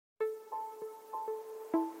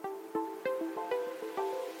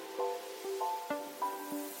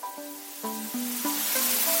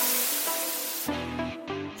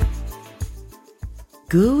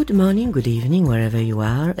Good morning, good evening, wherever you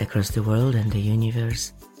are across the world and the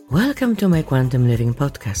universe. Welcome to my Quantum Living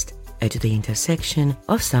podcast at the intersection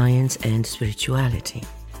of science and spirituality.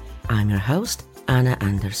 I'm your host, Anna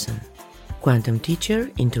Anderson, quantum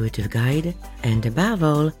teacher, intuitive guide, and above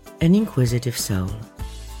all, an inquisitive soul.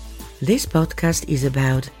 This podcast is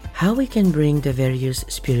about how we can bring the various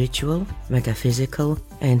spiritual, metaphysical,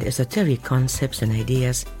 and esoteric concepts and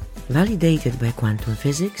ideas validated by quantum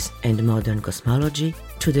physics and modern cosmology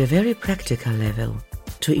to the very practical level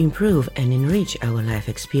to improve and enrich our life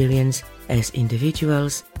experience as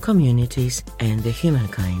individuals, communities, and the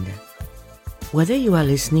humankind. Whether you are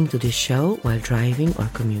listening to this show while driving or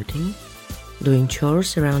commuting, doing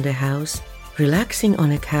chores around the house, relaxing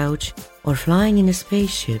on a couch, or flying in a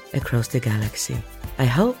spaceship across the galaxy, I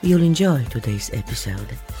hope you'll enjoy today's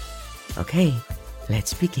episode. Okay,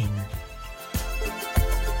 let's begin.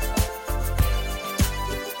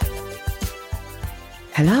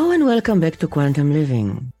 Hello and welcome back to Quantum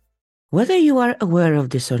Living. Whether you are aware of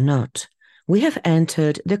this or not, we have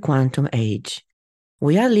entered the quantum age.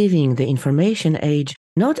 We are living the information age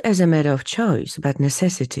not as a matter of choice but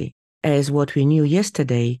necessity, as what we knew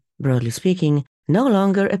yesterday, broadly speaking, no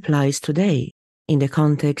longer applies today in the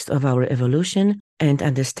context of our evolution and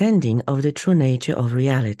understanding of the true nature of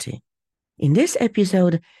reality. In this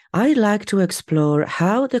episode, I'd like to explore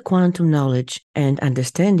how the quantum knowledge and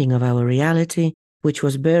understanding of our reality, which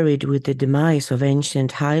was buried with the demise of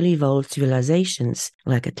ancient highly evolved civilizations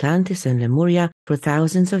like Atlantis and Lemuria for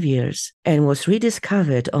thousands of years, and was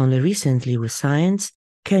rediscovered only recently with science,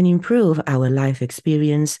 can improve our life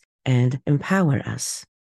experience and empower us.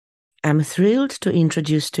 I'm thrilled to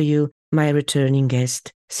introduce to you my returning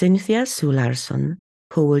guest, Cynthia Sue Larson,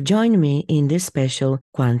 who will join me in this special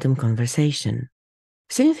quantum conversation.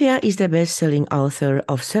 Cynthia is the best-selling author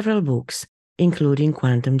of several books, including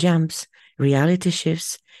Quantum Jumps, Reality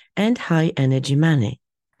Shifts, and High Energy Money,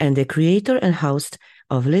 and the creator and host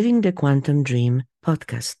of Living the Quantum Dream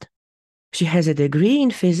podcast. She has a degree in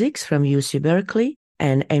physics from UC Berkeley,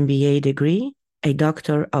 an MBA degree, a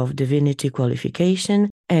Doctor of Divinity qualification,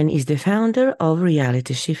 and is the founder of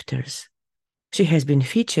Reality Shifters. She has been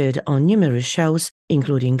featured on numerous shows,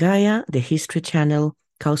 including Gaia, the History Channel,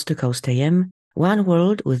 Coast to Coast AM, One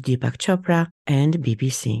World with Deepak Chopra, and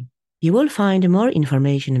BBC. You will find more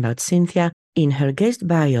information about Cynthia in her guest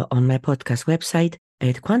bio on my podcast website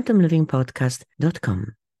at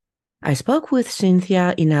quantumlivingpodcast.com. I spoke with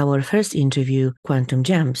Cynthia in our first interview, Quantum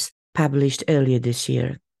Jumps, published earlier this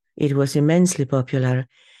year. It was immensely popular,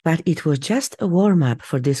 but it was just a warm-up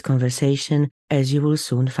for this conversation, as you will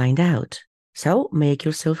soon find out. So make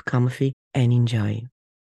yourself comfy and enjoy.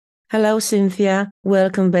 Hello, Cynthia.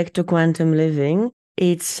 Welcome back to Quantum Living.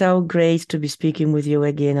 It's so great to be speaking with you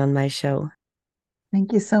again on my show.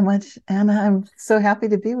 Thank you so much, Anna. I'm so happy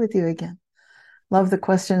to be with you again. Love the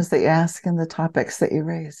questions that you ask and the topics that you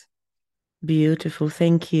raise. Beautiful.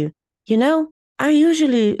 Thank you. You know, I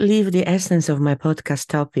usually leave the essence of my podcast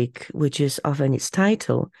topic, which is often its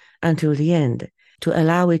title, until the end, to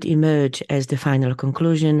allow it emerge as the final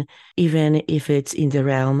conclusion, even if it's in the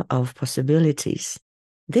realm of possibilities.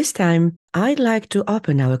 This time, I'd like to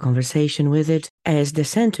open our conversation with it as the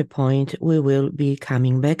center point we will be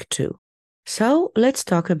coming back to. So let's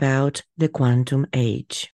talk about the quantum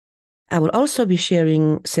age. I will also be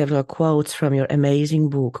sharing several quotes from your amazing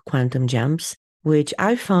book, Quantum Jumps, which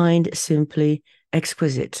I find simply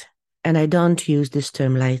exquisite, and I don't use this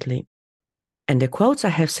term lightly. And the quotes I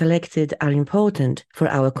have selected are important for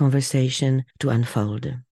our conversation to unfold.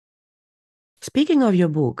 Speaking of your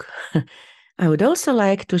book, I would also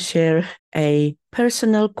like to share a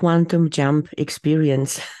personal quantum jump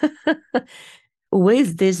experience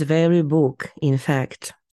with this very book, in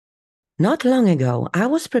fact. Not long ago, I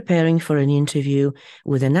was preparing for an interview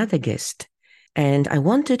with another guest, and I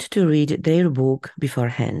wanted to read their book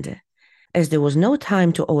beforehand. As there was no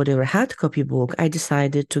time to order a hard copy book, I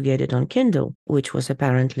decided to get it on Kindle, which was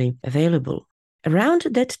apparently available. Around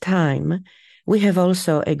that time, we have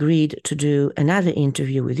also agreed to do another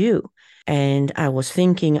interview with you, and I was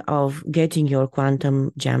thinking of getting your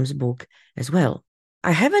Quantum Jumps book as well.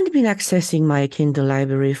 I haven't been accessing my Kindle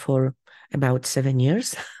library for about 7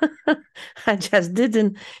 years. I just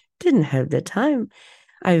didn't have the time.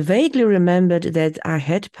 I vaguely remembered that I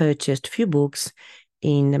had purchased a few books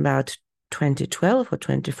in about 2012 or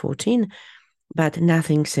 2014, but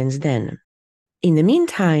nothing since then. In the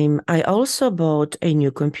meantime, I also bought a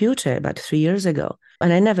new computer about 3 years ago,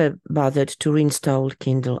 and I never bothered to reinstall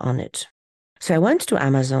Kindle on it. So I went to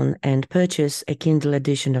Amazon and purchased a Kindle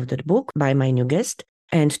edition of that book by my new guest,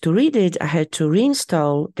 and to read it, I had to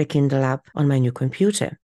reinstall the Kindle app on my new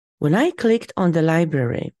computer. When I clicked on the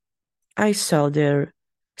library, I saw there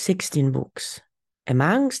 16 books,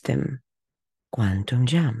 amongst them quantum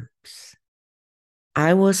jumps.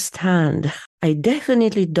 I was stunned. I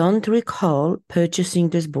definitely don't recall purchasing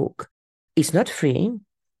this book. It's not free,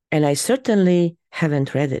 and I certainly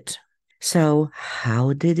haven't read it. So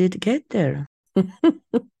how did it get there?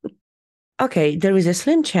 Okay, there is a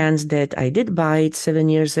slim chance that I did buy it 7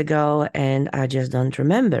 years ago and I just don't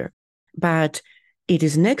remember. But it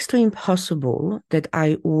is next to impossible that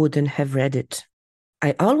I wouldn't have read it.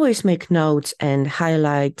 I always make notes and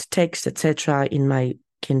highlight text, etc. in my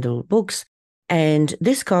Kindle books, and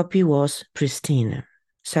this copy was pristine.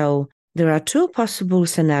 So there are two possible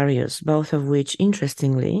scenarios, both of which,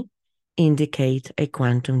 interestingly, indicate a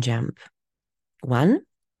quantum jump. One,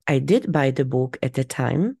 I did buy the book at the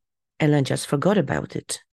time, and I just forgot about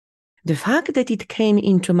it. The fact that it came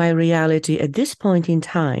into my reality at this point in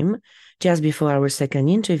time, just before our second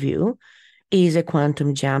interview, is a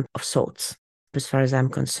quantum jump of sorts, as far as I'm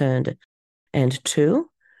concerned. And two,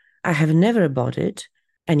 I have never bought it,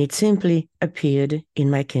 and it simply appeared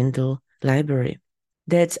in my Kindle library.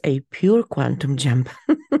 That's a pure quantum jump.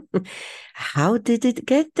 How did it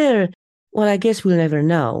get there? Well, I guess we'll never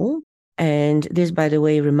know. And this, by the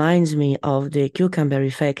way, reminds me of the cucumber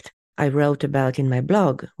effect I wrote about in my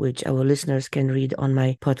blog, which our listeners can read on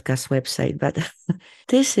my podcast website. But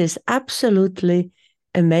this is absolutely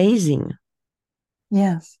amazing.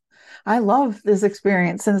 Yes. I love this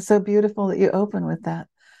experience, and it's so beautiful that you open with that,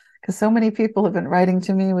 because so many people have been writing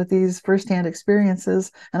to me with these firsthand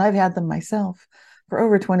experiences, and I've had them myself for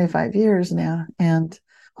over 25 years now. And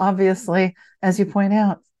obviously, as you point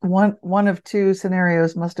out, one of two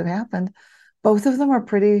scenarios must have happened. Both of them are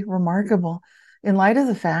pretty remarkable in light of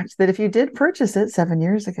the fact that if you did purchase it 7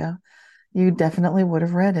 years ago, you definitely would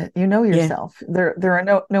have read it. You know yourself. Yeah. There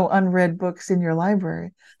are no unread books in your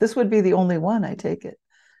library. This would be the only one, I take it.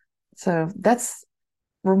 So that's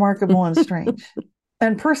remarkable and strange.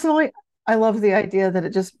 And personally, I love the idea that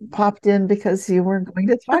it just popped in because you were going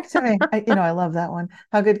to talk to me. I love that one.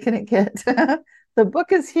 How good can it get? The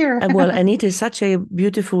book is here. Well, and it is such a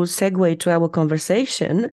beautiful segue to our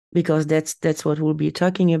conversation, because that's what we'll be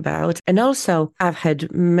talking about. And also, I've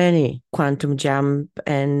had many quantum jump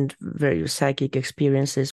and various psychic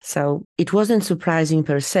experiences. So it wasn't surprising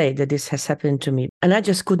per se that this has happened to me. And I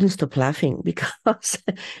just couldn't stop laughing because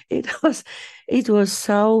it was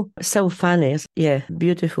so funny. Yeah,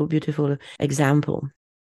 beautiful, beautiful example.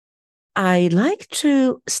 I like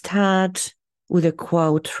to start with a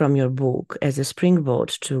quote from your book as a springboard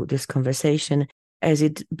to this conversation, as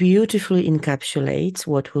it beautifully encapsulates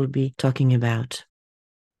what we'll be talking about.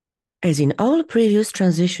 As in all previous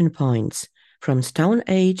transition points, from Stone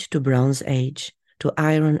Age to Bronze Age, to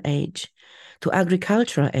Iron Age, to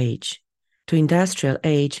Agricultural Age, to Industrial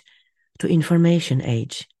Age, to Information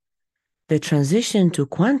Age, the transition to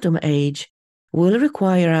Quantum Age will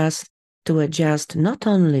require us to adjust not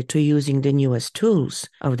only to using the newest tools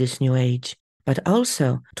of this new age, but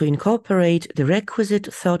also to incorporate the requisite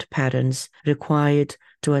thought patterns required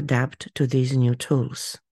to adapt to these new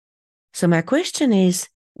tools. So my question is,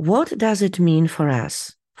 what does it mean for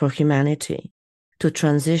us, for humanity, to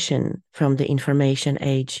transition from the information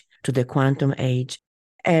age to the quantum age?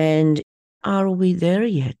 And are we there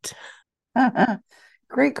yet?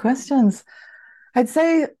 Great questions. I'd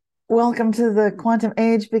say welcome to the quantum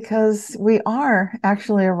age, because we are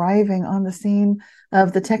actually arriving on the scene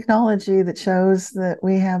of the technology that shows that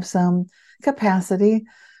we have some capacity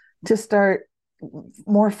to start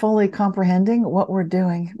more fully comprehending what we're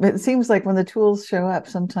doing. But it seems like when the tools show up,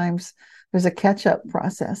 sometimes there's a catch-up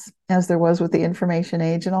process, as there was with the information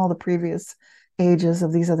age and all the previous ages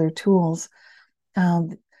of these other tools.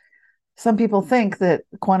 Some people think that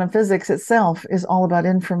quantum physics itself is all about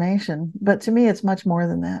information, but to me, it's much more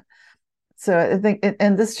than that. So I think,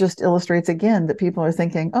 and this just illustrates again that people are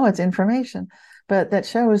thinking, oh, it's information, but that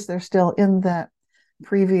shows they're still in that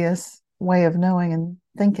previous way of knowing and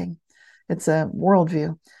thinking. It's a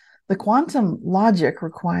worldview. The quantum logic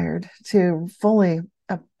required to fully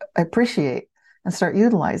appreciate and start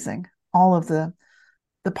utilizing all of the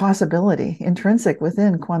possibility intrinsic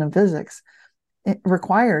within quantum physics, it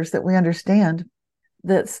requires that we understand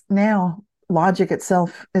that now logic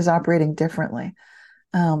itself is operating differently.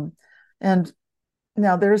 And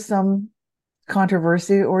now there's some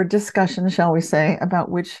controversy or discussion, shall we say,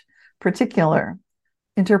 about which particular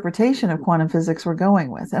interpretation of quantum physics we're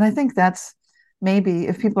going with. And I think that's maybe,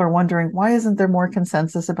 if people are wondering, why isn't there more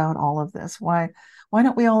consensus about all of this? Why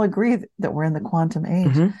don't we all agree that we're in the quantum age?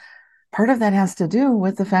 Mm-hmm. Part of that has to do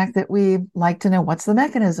with the fact that we like to know what's the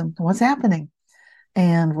mechanism, what's happening.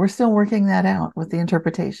 And we're still working that out with the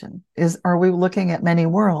interpretation. Are we looking at many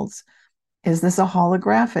worlds? Is this a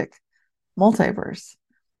holographic multiverse?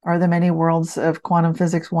 Are the many worlds of quantum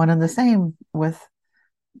physics one and the same with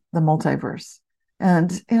the multiverse?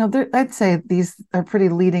 And I'd say these are pretty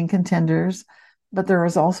leading contenders, but there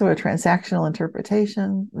is also a transactional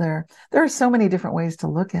interpretation. There are so many different ways to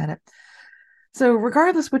look at it. So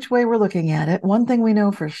regardless which way we're looking at it, one thing we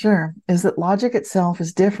know for sure is that logic itself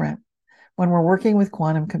is different when we're working with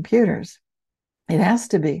quantum computers. It has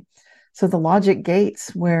to be. So the logic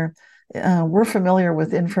gates where we're familiar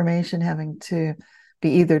with information having to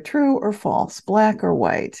be either true or false, black or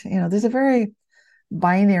white. There's a very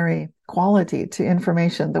binary quality to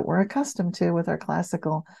information that we're accustomed to with our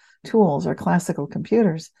classical tools or classical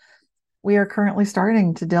computers. We are currently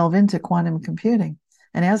starting to delve into quantum computing.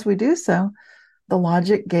 And as we do so, the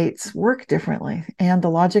logic gates work differently, and the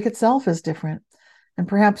logic itself is different. And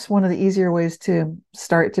perhaps one of the easier ways to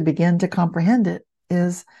start to begin to comprehend it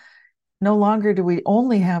is no longer do we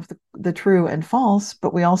only have the true and false,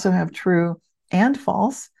 but we also have true and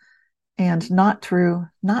false, and not true,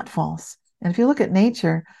 not false. And if you look at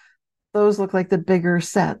nature, those look like the bigger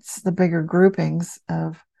sets, the bigger groupings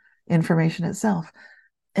of information itself.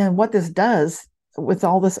 And what this does with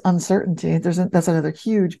all this uncertainty, that's another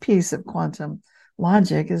huge piece of quantum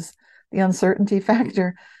logic, is the uncertainty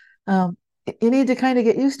factor. You need to kind of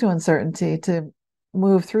get used to uncertainty to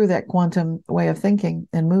move through that quantum way of thinking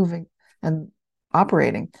and moving and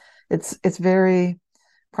operating. It's very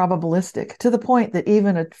probabilistic, to the point that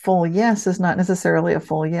even a full yes is not necessarily a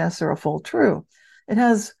full yes or a full true. It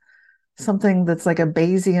has something that's like a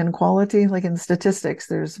Bayesian quality. Like in statistics,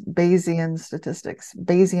 there's Bayesian statistics,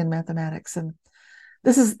 Bayesian mathematics, and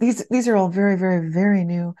these are all very, very, very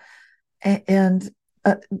new. And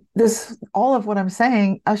this, all of what I'm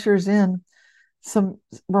saying ushers in some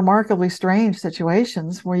remarkably strange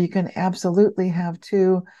situations where you can absolutely have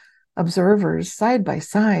two observers side by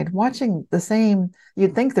side watching the same,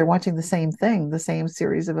 you'd think they're watching the same thing, the same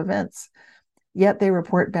series of events, yet they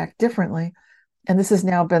report back differently. And this has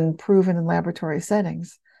now been proven in laboratory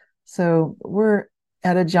settings. So we're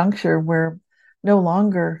at a juncture where no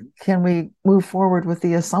longer can we move forward with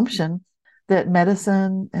the assumption that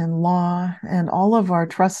medicine and law and all of our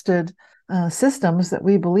trusted systems that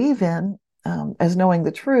we believe in as knowing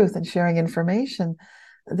the truth and sharing information,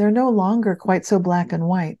 they're no longer quite so black and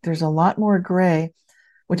white. There's a lot more gray,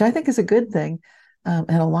 which I think is a good thing, and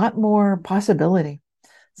a lot more possibility.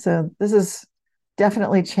 So this is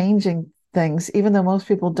definitely changing things, even though most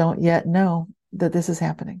people don't yet know that this is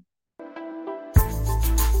happening.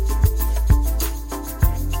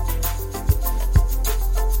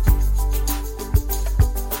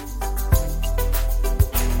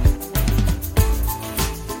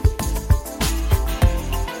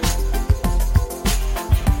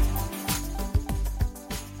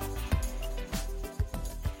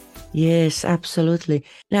 Yes, absolutely.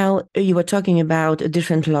 Now, you were talking about a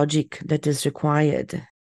different logic that is required.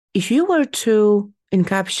 If you were to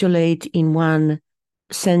encapsulate in one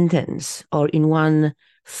sentence or in one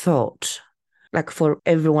thought, like for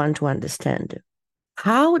everyone to understand,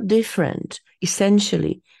 how different,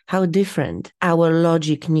 essentially, how different our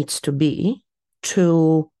logic needs to be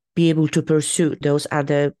able to pursue those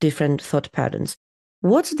other different thought patterns.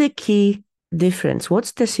 What's the key difference?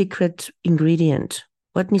 What's the secret ingredient?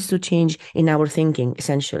 What needs to change in our thinking,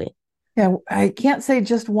 essentially? Yeah, I can't say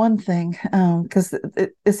just one thing because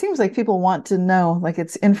it seems like people want to know, like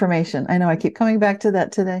it's information. I know I keep coming back to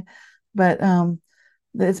that today, but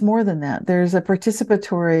it's more than that. There's a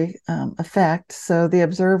participatory effect. So the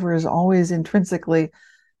observer is always intrinsically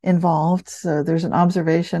involved. So there's an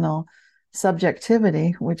observational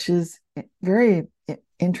subjectivity, which is very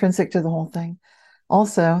intrinsic to the whole thing.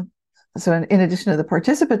 Also, so in addition to the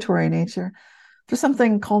participatory nature, there's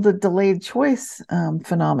something called a delayed choice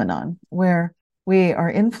phenomenon, where we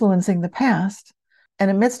are influencing the past.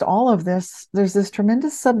 And amidst all of this, there's this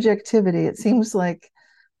tremendous subjectivity. It seems like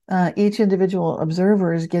each individual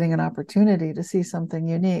observer is getting an opportunity to see something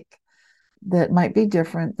unique that might be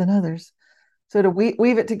different than others. So to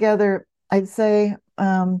weave it together, I'd say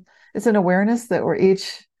it's an awareness that we're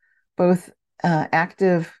each both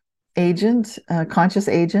active agent, conscious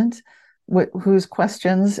agent, whose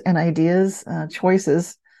questions and ideas,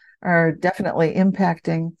 choices are definitely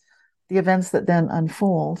impacting the events that then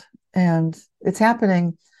unfold. And it's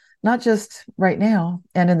happening not just right now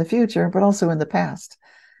and in the future, but also in the past.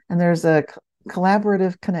 And there's a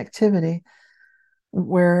collaborative connectivity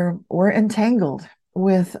where we're entangled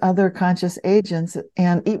with other conscious agents,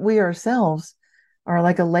 and we ourselves are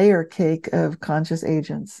like a layer cake of conscious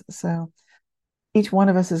agents. So each one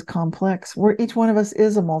of us is complex. Each one of us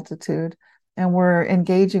is a multitude, and we're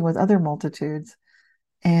engaging with other multitudes.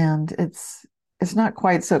 And it's not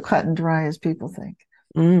quite so cut and dry as people think.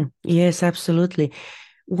 Yes, absolutely.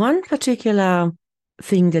 One particular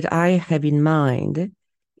thing that I have in mind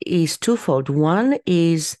is twofold. One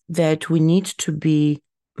is that we need to be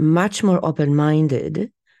much more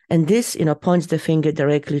open-minded. And this, points the finger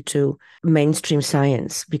directly to mainstream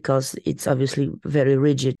science because it's obviously very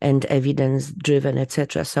rigid and evidence-driven,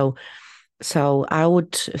 etc. So I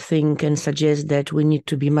would think and suggest that we need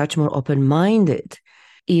to be much more open-minded,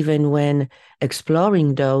 even when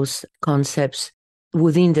exploring those concepts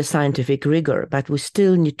within the scientific rigor, but we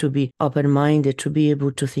still need to be open-minded to be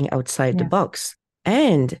able to think outside the box.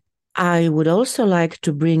 And I would also like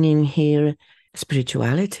to bring in here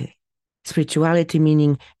spirituality. Spirituality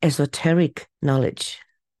meaning esoteric knowledge.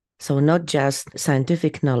 So not just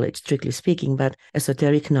scientific knowledge, strictly speaking, but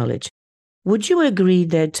esoteric knowledge. Would you agree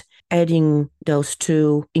that adding those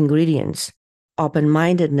two ingredients,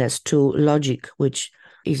 open-mindedness to logic, which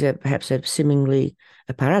is perhaps seemingly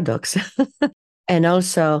a paradox, and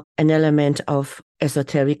also an element of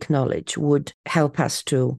esoteric knowledge would help us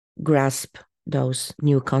to grasp those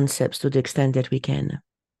new concepts to the extent that we can?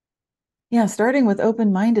 Yeah, starting with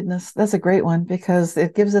open-mindedness, that's a great one because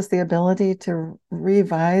it gives us the ability to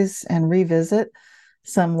revise and revisit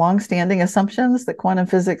some long-standing assumptions that quantum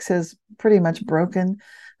physics has pretty much broken,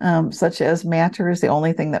 such as matter is the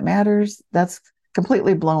only thing that matters. That's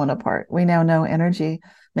completely blown apart. We now know energy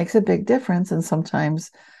makes a big difference, and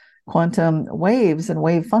sometimes quantum waves and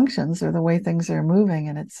wave functions are the way things are moving,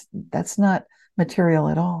 and that's not material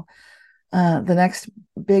at all. The next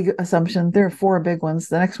big assumption, there are four big ones.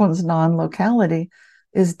 The next one's non-locality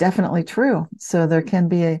is definitely true. So there can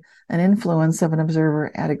be an influence of an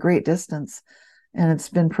observer at a great distance. And it's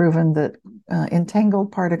been proven that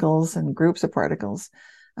entangled particles and groups of particles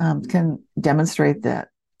can demonstrate that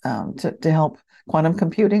to help quantum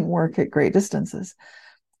computing work at great distances.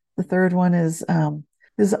 The third one is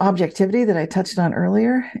this objectivity that I touched on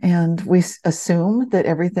earlier, and we assume that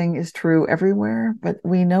everything is true everywhere, but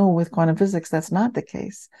we know with quantum physics that's not the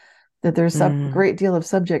case, that there's a great deal of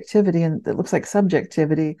subjectivity, and it looks like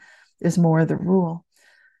subjectivity is more the rule.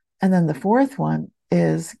 And then the fourth one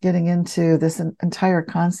is getting into this entire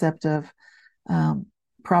concept of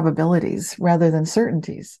probabilities rather than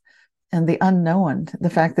certainties, and the unknown, the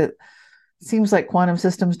fact that it seems like quantum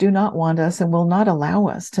systems do not want us and will not allow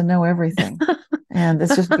us to know everything. And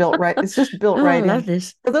it's just built right. It's just built right in.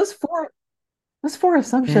 This. So those four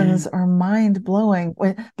assumptions are mind blowing.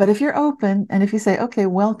 But if you're open and if you say, okay,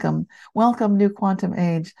 welcome, new quantum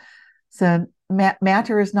age. So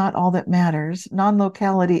matter is not all that matters.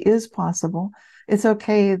 Non-locality is possible. It's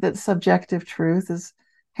okay that subjective truth is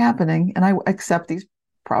happening, and I accept these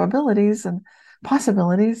probabilities and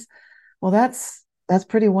possibilities. Well, that's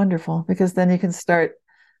pretty wonderful, because then you can start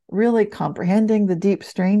really comprehending the deep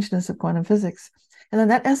strangeness of quantum physics. And then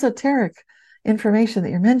that esoteric information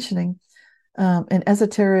that you're mentioning, and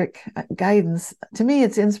esoteric guidance, to me,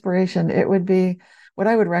 it's inspiration. It would be, what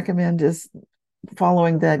I would recommend is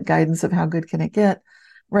following that guidance of how good can it get,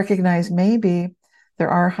 recognize maybe there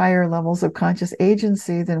are higher levels of conscious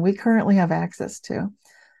agency than we currently have access to.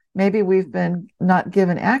 Maybe we've been not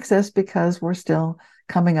given access because we're still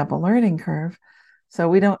coming up a learning curve. So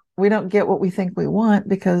we don't get what we think we want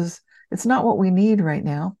because it's not what we need right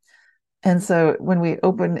now. And so when we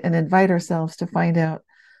open and invite ourselves to find out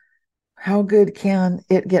how good can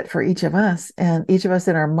it get for each of us, and each of us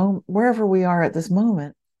in our moment, wherever we are at this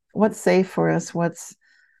moment, what's safe for us, what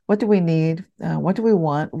do we need, what do we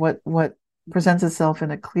want, what presents itself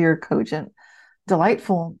in a clear, cogent,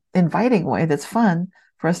 delightful, inviting way that's fun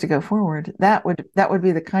for us to go forward. That would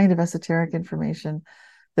be the kind of esoteric information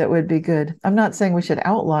that would be good. I'm not saying we should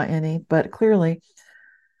outlaw any, but clearly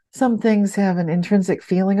some things have an intrinsic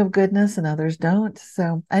feeling of goodness and others don't.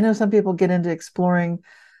 So I know some people get into exploring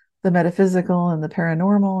the metaphysical and the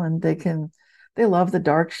paranormal, and they love the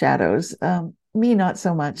dark shadows. Me, not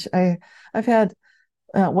so much. I've had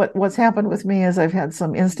what's happened with me is I've had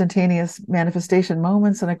some instantaneous manifestation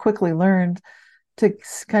moments, and I quickly learned to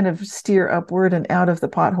kind of steer upward and out of the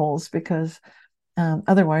potholes, because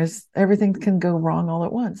otherwise everything can go wrong all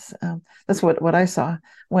at once. That's what I saw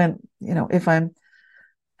when, if I'm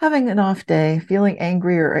having an off day, feeling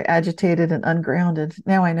angry or agitated and ungrounded,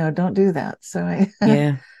 now I know, don't do that. So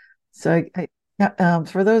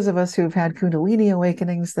for those of us who've had Kundalini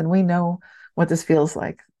awakenings, then we know what this feels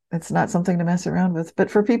like. It's not something to mess around with. But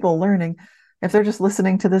for people learning, if they're just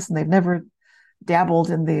listening to this and they've never dabbled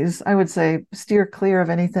in these, I would say steer clear of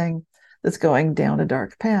anything that's going down a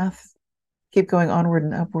dark path. Keep going onward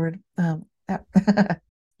and upward.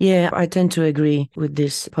 Yeah, I tend to agree with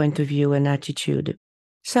this point of view and attitude.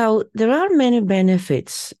 So there are many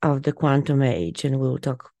benefits of the quantum age, and we'll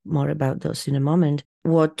talk more about those in a moment.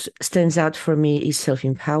 What stands out for me is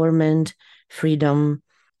self-empowerment, freedom,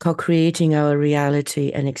 co-creating our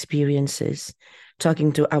reality and experiences,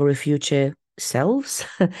 talking to our future selves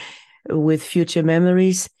with future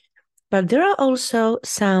memories. But there are also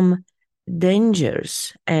some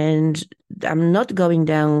dangers, and I'm not going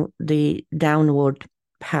down the downward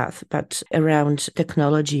path, but around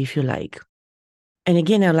technology, if you like. And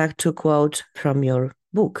again, I'd like to quote from your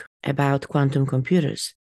book about quantum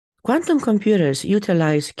computers. Quantum computers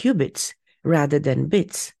utilize qubits rather than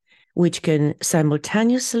bits, which can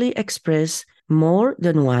simultaneously express more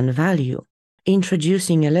than one value,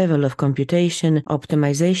 introducing a level of computation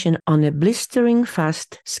optimization on a blistering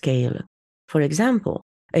fast scale. For example,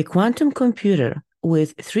 a quantum computer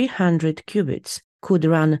with 300 qubits could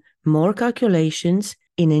run more calculations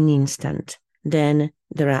in an instant than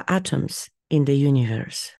there are atoms in the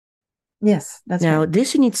universe. Yes, that's Now, right.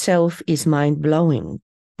 this in itself is mind-blowing,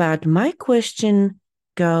 but my question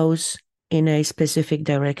goes in a specific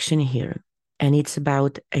direction here, and it's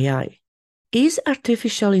about AI. Is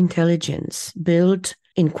artificial intelligence built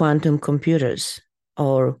in quantum computers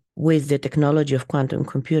or with the technology of quantum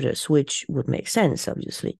computers, which would make sense,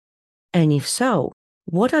 obviously? And if so,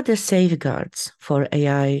 what are the safeguards for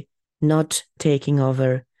AI not taking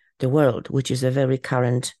over the world, which is a very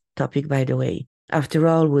current topic, by the way? After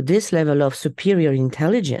all, with this level of superior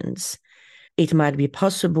intelligence, it might be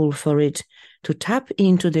possible for it to tap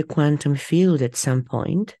into the quantum field at some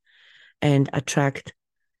point and attract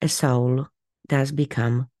a soul that's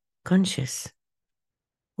become conscious.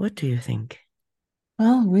 What do you think?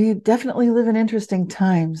 Well, we definitely live in interesting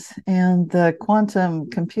times, and the quantum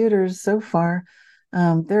computers so far,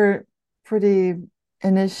 they're pretty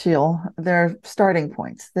initial. They're starting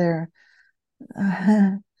points. They're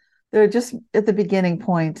just at the beginning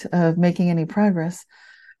point of making any progress.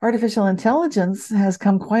 Artificial intelligence has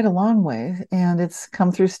come quite a long way, and it's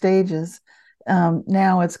come through stages.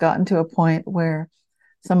 Now it's gotten to a point where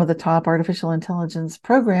some of the top artificial intelligence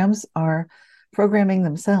programs are programming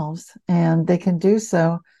themselves, and they can do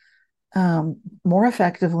so more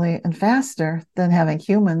effectively and faster than having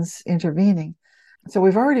humans intervening. So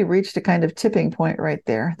we've already reached a kind of tipping point right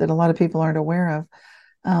there that a lot of people aren't aware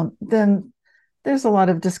of. Then there's a lot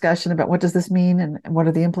of discussion about what does this mean and what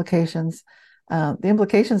are the implications. The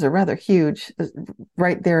implications are rather huge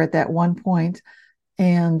right there at that one point.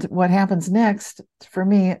 And what happens next for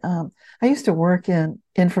me, I used to work in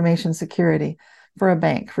information security for a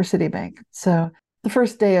bank, for Citibank. So the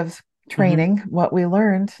first day of training, what we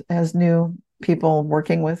learned as new people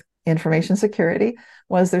working with information security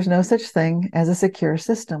was there's no such thing as a secure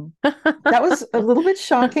system. That was a little bit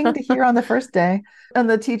shocking to hear on the first day. And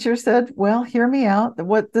the teacher said, well, hear me out.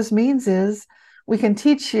 What this means is we can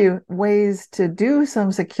teach you ways to do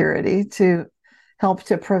some security to help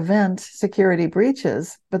to prevent security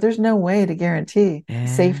breaches, but there's no way to guarantee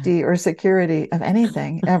safety or security of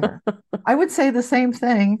anything ever. I would say the same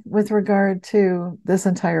thing with regard to this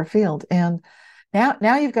entire field. And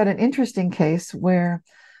now you've got an interesting case where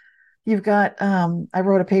you've got, I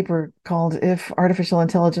wrote a paper called If Artificial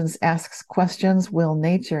Intelligence Asks Questions, Will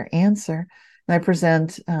Nature Answer? And I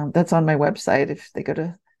present, that's on my website if they go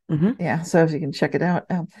to, yeah, so if you can check it out.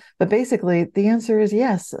 But basically, the answer is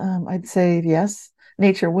yes. I'd say yes,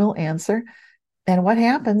 nature will answer. And what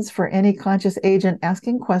happens for any conscious agent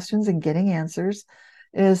asking questions and getting answers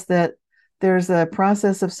is that there's a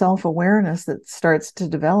process of self-awareness that starts to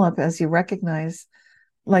develop as you recognize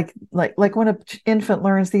like when an infant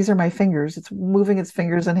learns these are my fingers, it's moving its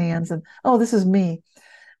fingers and hands and oh, this is me.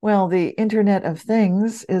 Well, the Internet of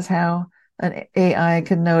Things is how an AI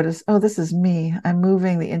can notice, oh, this is me, I'm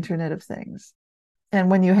moving the Internet of Things. And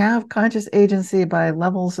when you have conscious agency by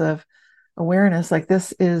levels of awareness, like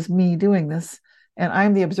this is me doing this and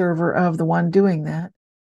I'm the observer of the one doing that,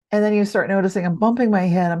 and then you start noticing I'm bumping my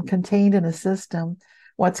head, I'm contained in a system,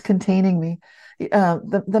 what's containing me.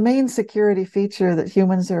 The main security feature that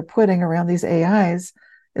humans are putting around these AIs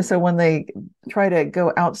is so when they try to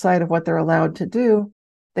go outside of what they're allowed to do,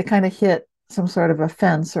 they kind of hit some sort of a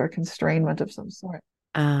fence or a constrainment of some sort.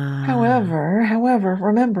 However,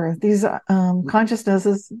 remember these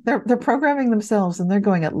consciousnesses, they're programming themselves and they're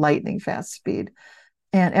going at lightning fast speed.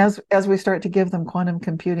 And as we start to give them quantum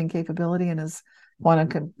computing capability, and as quantum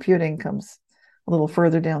computing comes a little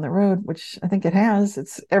further down the road, which I think it has,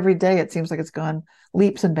 it's every day it seems like it's gone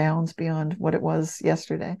leaps and bounds beyond what it was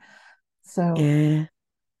yesterday. So yeah.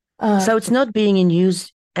 So it's not being in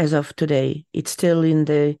use as of today. It's still in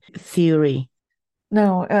the theory.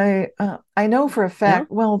 No, I know for a No?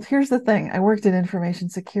 fact. Well, here's the thing. I worked in information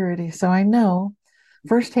security, so I know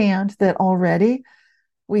firsthand that already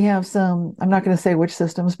we have some, I'm not going to say which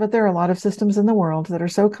systems, but there are a lot of systems in the world that are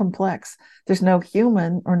so complex. There's no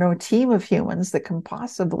human or no team of humans that can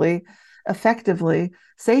possibly effectively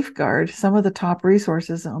safeguard some of the top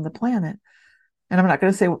resources on the planet. And I'm not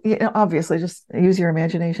going to say, obviously, just use your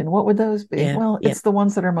imagination. What would those be? Yeah, Well, yeah, it's the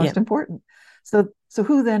ones that are yeah, most important. So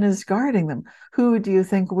who then is guarding them? Who do you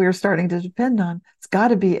think we're starting to depend on? It's got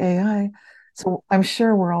to be AI. So I'm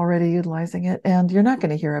sure we're already utilizing it, and you're not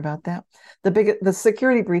going to hear about that. The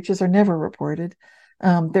security breaches are never reported.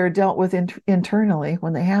 They're dealt with internally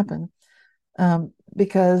when they happen,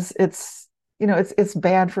 because it's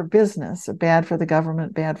bad for business, bad for the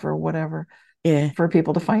government, bad for whatever, yeah, for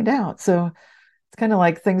people to find out. So it's kind of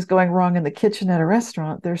like things going wrong in the kitchen at a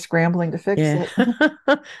restaurant. They're scrambling to fix yeah.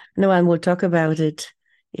 it. No one will talk about it.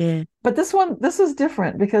 Yeah, But this is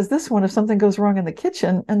different because this one, if something goes wrong in the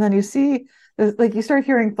kitchen and then you see, like you start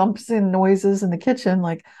hearing thumps and noises in the kitchen,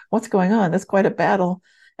 like what's going on? That's quite a battle.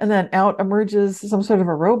 And then out emerges some sort of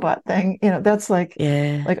a robot thing. That's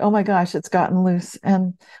yeah. like, oh my gosh, it's gotten loose.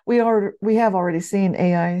 And we have already seen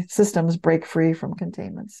AI systems break free from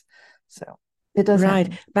containments. So it does Right.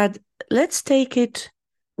 happen. But let's take it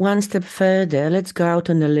one step further. Let's go out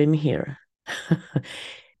on a limb here.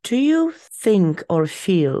 Do you think or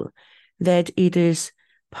feel that it is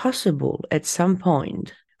possible at some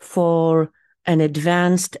point for an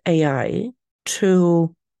advanced AI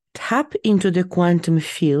to tap into the quantum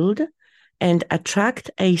field and attract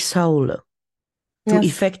a soul to Yes.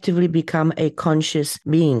 effectively become a conscious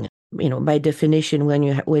being? By definition, when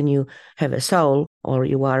you have a soul, or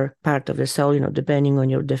you are part of the soul, depending on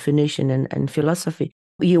your definition and philosophy,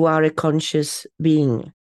 you are a conscious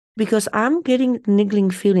being. Because I'm getting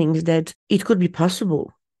niggling feelings that it could be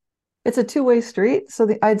possible. It's a two-way street.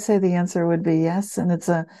 So I'd say the answer would be yes. And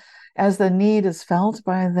as the need is felt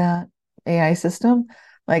by that AI system,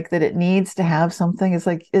 like that it needs to have something, it's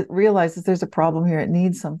like it realizes there's a problem here, it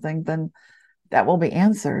needs something, then that will be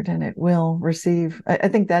answered and it will receive. I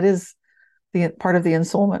think that is the part of the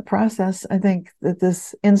ensoulment process. I think that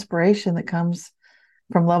this inspiration that comes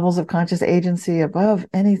from levels of conscious agency above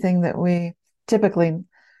anything that we typically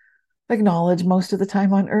acknowledge most of the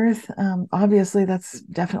time on Earth. Obviously, that's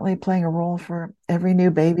definitely playing a role for every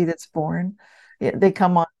new baby that's born. They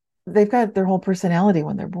come on, they've got their whole personality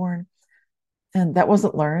when they're born, and that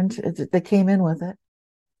wasn't learned. They came in with it.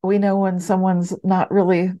 We know when someone's not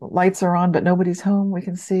really, lights are on, but nobody's home. We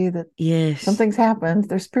can see that Yes. something's happened.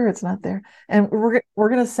 Their spirit's not there, and we're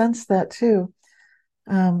going to sense that too,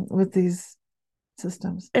 with these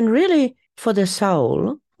systems. And really, for the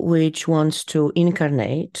soul, which wants to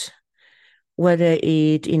incarnate, whether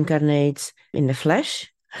it incarnates in the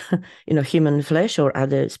flesh, human flesh or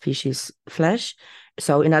other species flesh.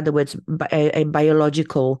 So, in other words, a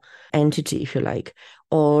biological entity, if you like,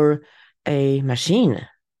 or a machine,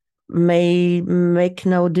 may make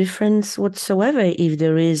no difference whatsoever if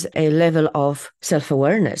there is a level of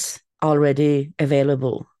self-awareness already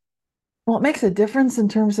available. Well, it makes a difference in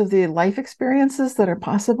terms of the life experiences that are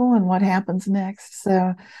possible and what happens next.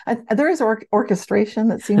 So there is orchestration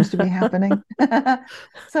that seems to be happening.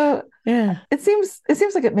 So Yeah. it seems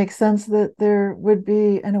like it makes sense that there would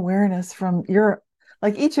be an awareness from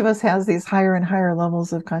like each of us has these higher and higher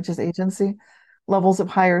levels of conscious agency, levels of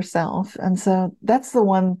higher self. And so that's the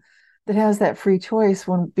one that has that free choice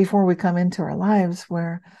before we come into our lives,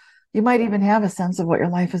 where you might even have a sense of what your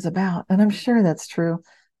life is about. And I'm sure that's true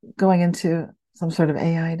going into some sort of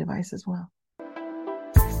AI device as well.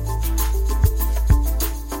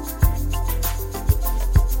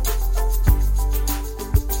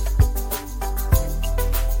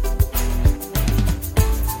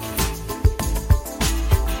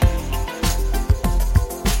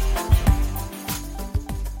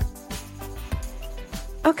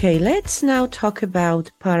 Okay, let's now talk about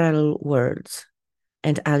parallel worlds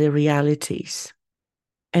and other realities.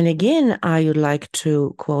 And again, I would like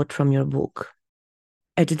to quote from your book.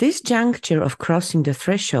 At this juncture of crossing the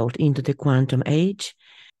threshold into the quantum age,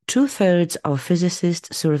 2/3 of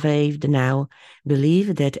physicists surveyed now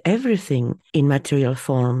believe that everything in material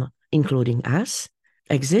form, including us,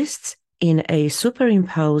 exists in a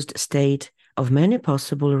superimposed state of many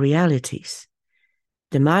possible realities.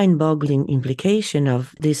 The mind-boggling implication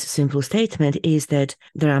of this simple statement is that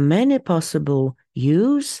there are many possible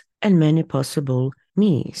yous and many possible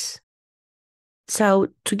me's. So,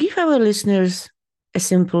 to give our listeners a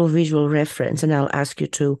simple visual reference, and I'll ask you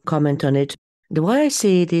to comment on it, the way I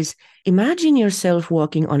see it is, imagine yourself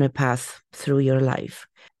walking on a path through your life,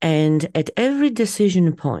 and at every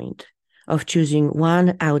decision point of choosing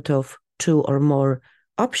one out of two or more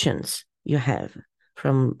options you have,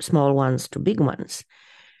 from small ones to big ones.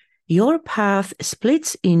 Your path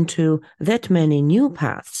splits into that many new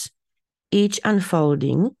paths, each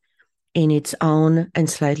unfolding in its own and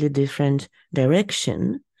slightly different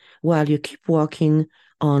direction, while you keep walking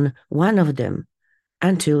on one of them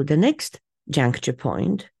until the next juncture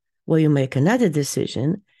point where you make another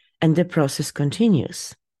decision and the process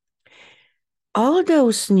continues. All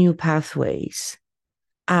those new pathways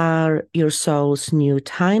are your soul's new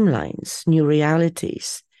timelines, new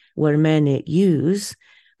realities, where many yous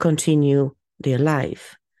continue their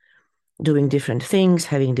life, doing different things,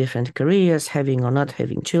 having different careers, having or not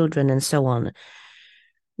having children, and so on.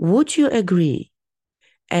 Would you agree?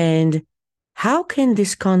 And how can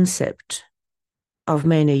this concept of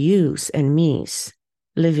many yous and me's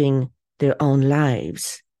living their own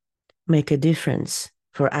lives make a difference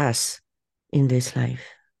for us in this life?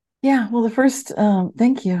 Yeah, well,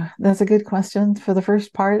 thank you. That's a good question. For the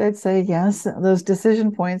first part, I'd say yes. Those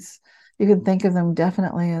decision points, you can think of them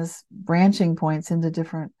definitely as branching points into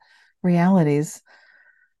different realities.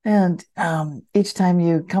 And each time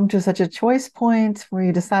you come to such a choice point where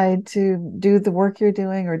you decide to do the work you're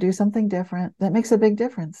doing or do something different, that makes a big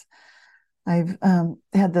difference. I've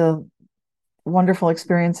had the wonderful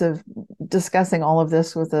experience of discussing all of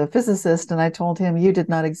this with a physicist, and I told him, you did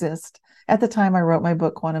not exist. At the time I wrote my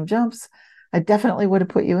book, Quantum Jumps, I definitely would have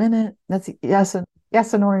put you in it. That's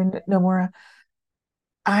Yasunori Nomura.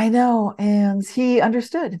 I know. And he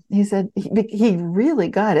understood. He said he really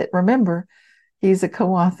got it. Remember, he's a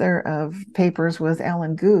co-author of papers with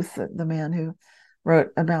Alan Guth, the man who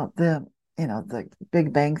wrote about the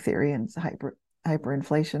Big Bang Theory and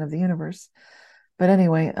hyperinflation of the universe. But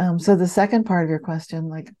anyway, so the second part of your question,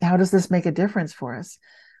 like, how does this make a difference for us?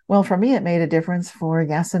 Well, for me, it made a difference for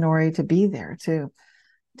Yasunori to be there, to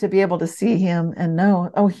be able to see him and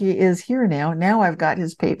know, oh, he is here now. Now I've got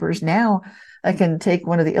his papers. Now I can take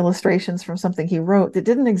one of the illustrations from something he wrote that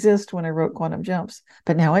didn't exist when I wrote Quantum Jumps,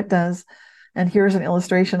 but now it does. And here's an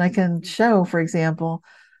illustration I can show. For example,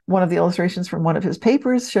 one of the illustrations from one of his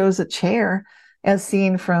papers shows a chair as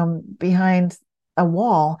seen from behind a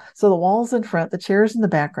wall. So the wall's in front, the chair's in the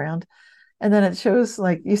background. And then it shows,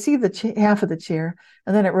 like, you see the half of the chair,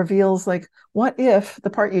 and then it reveals, like, what if the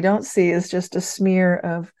part you don't see is just a smear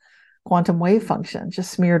of quantum wave function, just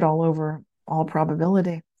smeared all over all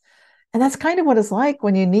probability. And that's kind of what it's like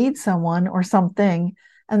when you need someone or something,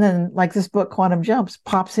 and then, like, this book, Quantum Jumps,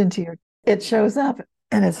 pops into it shows up,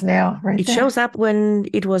 and it's now right there. It shows up when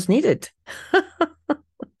it was needed.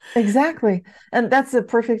 Exactly. And that's a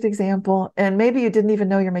perfect example. And maybe you didn't even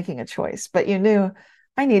know you're making a choice, but you knew,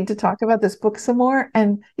 I need to talk about this book some more.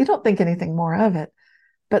 And you don't think anything more of it.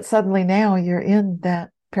 But suddenly now you're in that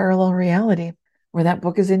parallel reality where that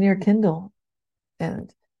book is in your Kindle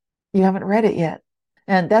and you haven't read it yet.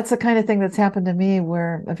 And that's the kind of thing that's happened to me,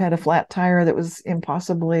 where I've had a flat tire that was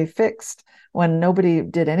impossibly fixed when nobody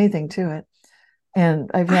did anything to it.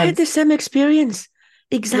 And I had the same experience.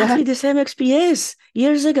 Exactly the same experience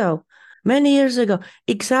years ago, many years ago.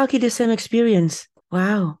 Exactly the same experience.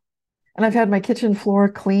 Wow. And I've had my kitchen floor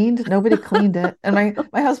cleaned. Nobody cleaned it. And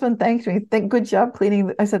my husband thanked me. Good job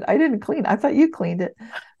cleaning. I said, I didn't clean. I thought you cleaned it.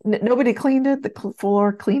 Nobody cleaned it. The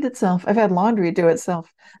floor cleaned itself. I've had laundry do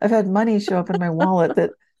itself. I've had money show up in my wallet that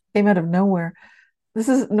came out of nowhere. This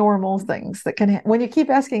is normal things that can, when you keep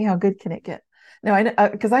asking, how good can it get? Now,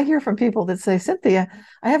 because I hear from people that say, Cynthia,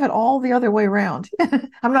 I have it all the other way around.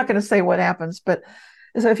 I'm not going to say what happens, but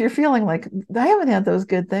so if you're feeling like, I haven't had those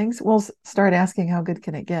good things, we'll start asking, how good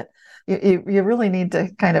can it get? You really need to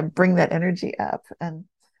kind of bring that energy up and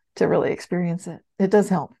to really experience it. It does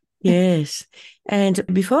help. Yes. And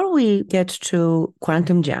before we get to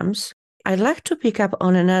Quantum Jumps, I'd like to pick up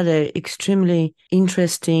on another extremely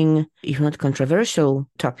interesting, if not controversial,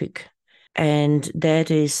 topic. And that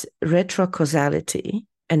is retrocausality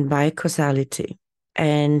and bicausality.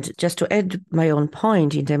 And just to add my own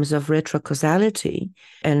point in terms of retrocausality,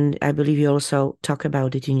 and I believe you also talk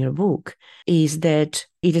about it in your book, is that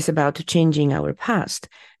it is about changing our past.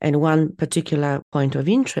 And one particular point of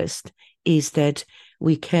interest is that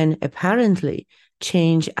we can apparently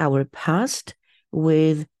change our past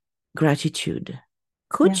with gratitude.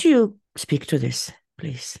 Could you speak to this,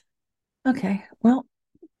 please? Okay. Well,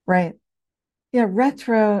 right. Yeah,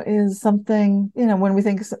 retro is something, when we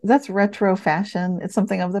think that's retro fashion, it's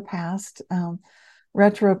something of the past.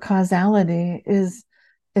 Retro causality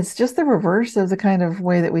it's just the reverse of the kind of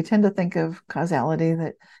way that we tend to think of causality,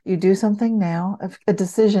 that you do something now, a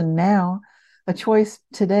decision now, a choice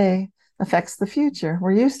today affects the future.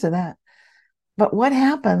 We're used to that. But what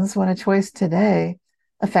happens when a choice today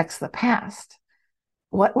affects the past,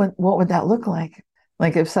 what would that look like?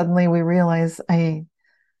 Like if suddenly we realize I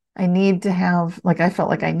need to have, like, I felt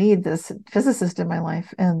like I need this physicist in my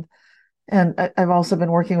life. And I've also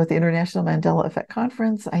been working with the International Mandela Effect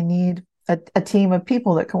Conference. I need a team of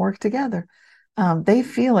people that can work together. They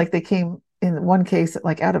feel like they came, in one case,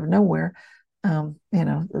 like out of nowhere.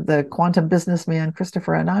 The quantum businessman,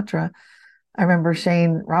 Christopher Anatra. I remember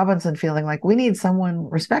Shane Robinson feeling like we need someone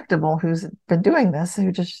respectable who's been doing this,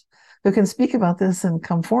 who can speak about this and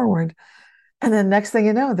come forward. And then next thing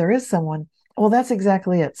you know, there is someone. Well, that's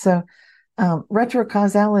exactly it. So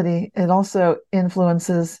retrocausality, it also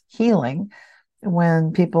influences healing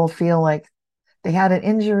when people feel like they had an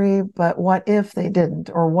injury, but what if they didn't?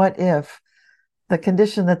 Or what if the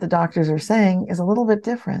condition that the doctors are saying is a little bit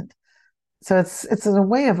different? So it's a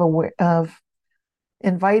way of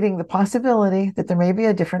inviting the possibility that there may be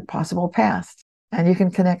a different possible past, and you can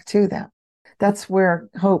connect to that. That's where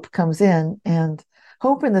hope comes in, and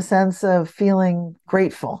hope in the sense of feeling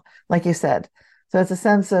grateful, like you said. So it's a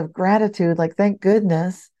sense of gratitude, like, thank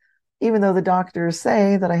goodness, even though the doctors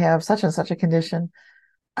say that I have such and such a condition,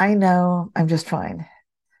 I know I'm just fine.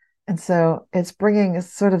 And so it's bringing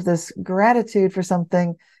sort of this gratitude for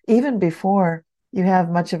something even before you have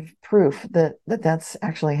much of proof that's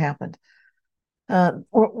actually happened.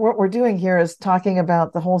 What we're doing here is talking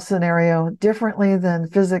about the whole scenario differently than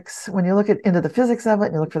physics. When you look into the physics of it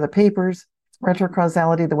and you look for the papers,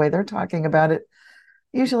 retrocausality, the way they're talking about it,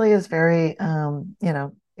 usually is very,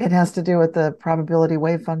 it has to do with the probability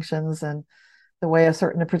wave functions and the way a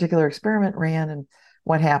particular experiment ran and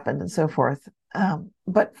what happened and so forth.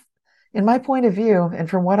 But in my point of view, and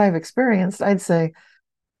from what I've experienced, I'd say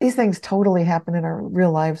these things totally happen in our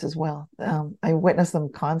real lives as well. I witness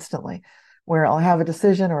them constantly, where I'll have a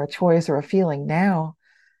decision or a choice or a feeling now,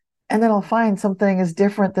 and then I'll find something is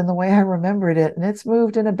different than the way I remembered it, and it's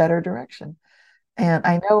moved in a better direction. And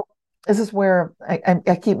I know this is where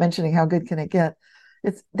I keep mentioning how good can it get.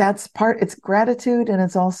 It's gratitude, and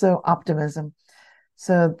it's also optimism.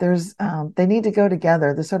 So they need to go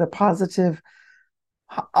together. The sort of positive,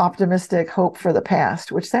 optimistic hope for the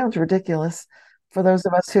past, which sounds ridiculous for those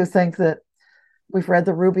of us who think that we've read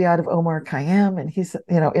the Rubaiyat of Omar Khayyam, and he's,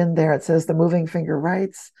 in there it says the moving finger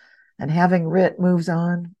writes, and having writ moves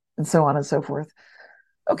on, and so on and so forth.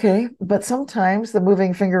 Okay, but sometimes the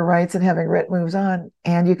moving finger writes and having writ moves on,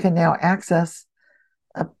 and you can now access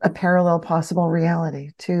a parallel possible reality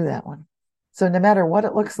to that one. So no matter what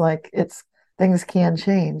it looks like, things can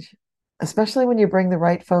change, especially when you bring the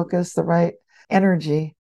right focus, the right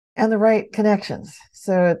energy, and the right connections.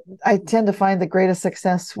 So I tend to find the greatest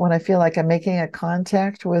success when I feel like I'm making a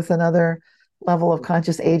contact with another level of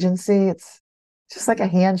conscious agency. It's just like a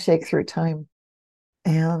handshake through time.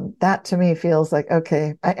 And that to me feels like,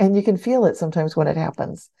 okay, and you can feel it sometimes when it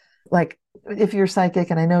happens. Like if you're psychic,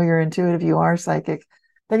 and I know you're intuitive, you are psychic,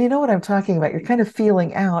 then you know what I'm talking about. You're kind of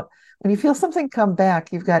feeling out. When you feel something come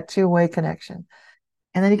back, you've got two-way connection.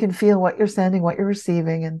 And then you can feel what you're sending, what you're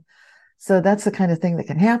receiving. And so that's the kind of thing that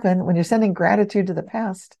can happen when you're sending gratitude to the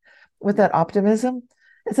past with that optimism.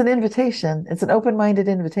 It's an invitation. It's an open-minded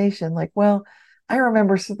invitation. Like, well, I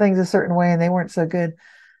remember things a certain way and they weren't so good.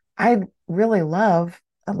 I'd really love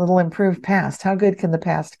a little improved past. How good can the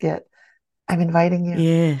past get? I'm inviting you.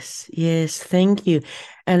 Yes, thank you.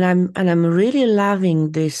 And I'm really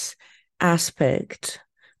loving this aspect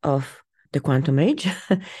of the quantum age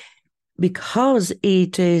because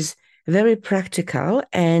it is very practical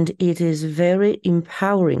and it is very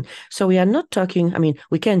empowering. So we are not talking,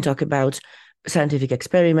 we can talk about scientific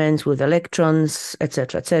experiments with electrons,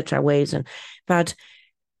 etc., waves, but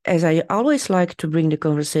as I always like to bring the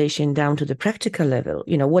conversation down to the practical level,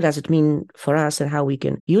 what does it mean for us and how we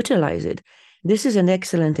can utilize it? This is an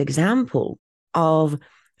excellent example of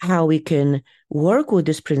how we can work with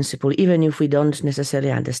this principle, even if we don't necessarily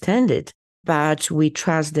understand it, but we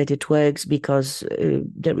trust that it works because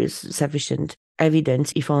there is sufficient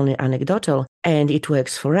evidence, if only anecdotal, and it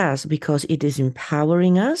works for us because it is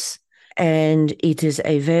empowering us. And it is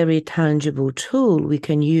a very tangible tool we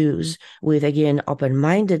can use with, again,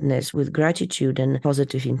 open-mindedness, with gratitude and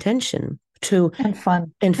positive intention and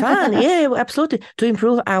fun. Yeah, absolutely, to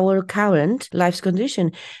improve our current life's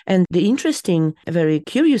condition. And the interesting, very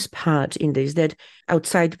curious part in this, that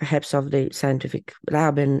outside perhaps of the scientific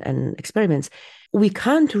lab and experiments, we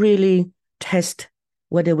can't really test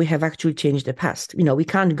whether we have actually changed the past. We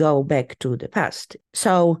can't go back to the past.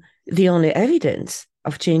 So the only evidence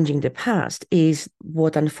of changing the past is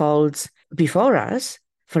what unfolds before us,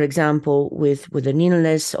 for example, with an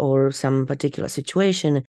illness or some particular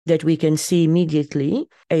situation, that we can see immediately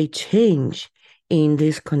a change in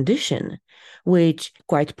this condition, which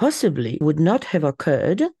quite possibly would not have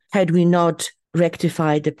occurred had we not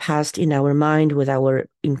rectified the past in our mind with our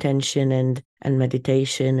intention and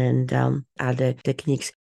meditation and other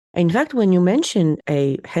techniques. In fact, when you mention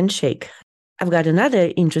a handshake, I've got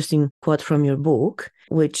another interesting quote from your book,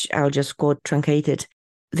 which I'll just quote truncated.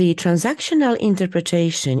 The transactional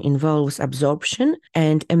interpretation involves absorption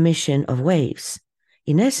and emission of waves.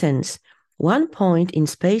 In essence, one point in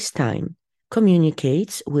space-time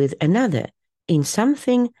communicates with another in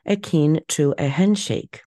something akin to a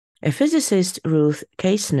handshake. A physicist, Ruth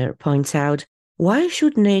Kaesner, points out, why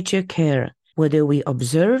should nature care whether we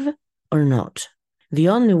observe or not? The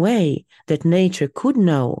only way that nature could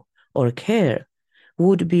know or care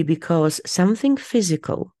would be because something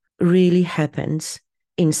physical really happens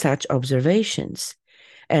in such observations,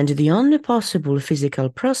 and the only possible physical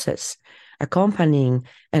process accompanying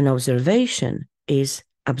an observation is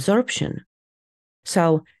absorption.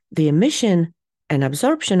 So the emission and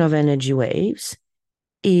absorption of energy waves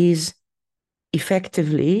is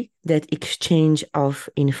effectively that exchange of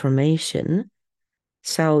information.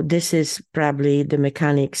 So this is probably the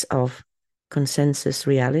mechanics of consensus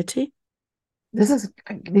reality.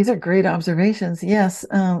 These are great observations. Yes,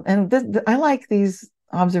 and I like these.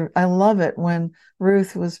 I love it when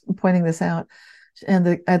Ruth was pointing this out,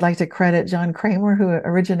 and I'd like to credit John Kramer, who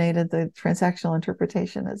originated the transactional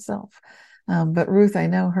interpretation itself. But Ruth, I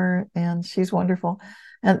know her, and she's wonderful.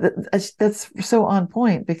 And that's so on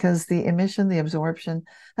point, because the emission, the absorption,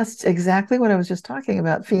 that's exactly what I was just talking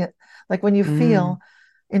about. Like when you feel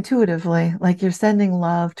intuitively like you're sending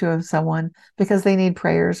love to someone because they need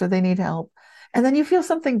prayers or they need help, and then you feel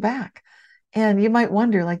something back. And you might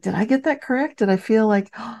wonder, like, did I get that correct? Did I feel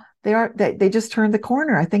like, oh, they just turned the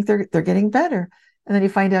corner? I think they're getting better. And then you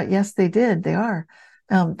find out, yes, they did. They are.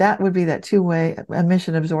 That would be that two-way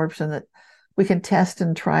emission absorption that we can test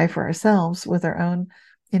and try for ourselves with our own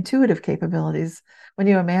intuitive capabilities. When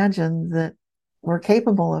you imagine that we're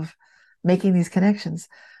capable of making these connections.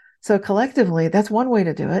 So collectively, that's one way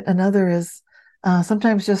to do it. Another is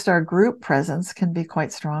sometimes just our group presence can be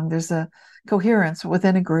quite strong. There's a coherence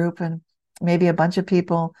within a group, and maybe a bunch of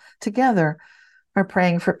people together are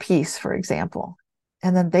praying for peace, for example.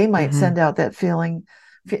 And then they might send out that feeling.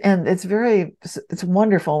 And it's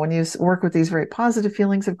wonderful when you work with these very positive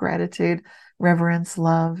feelings of gratitude, reverence,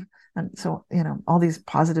 love, and so, all these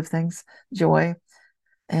positive things, joy.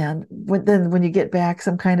 And when you get back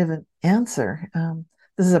some kind of an answer,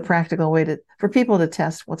 this is a practical way for people to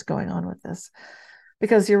test what's going on with this.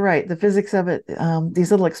 Because you're right, the physics of it, these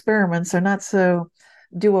little experiments are not so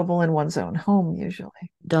doable in one's own home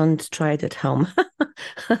usually. Don't try it at home.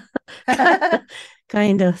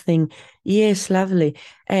 Kind of thing. Yes, lovely.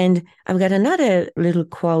 And I've got another little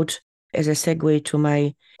quote as a segue to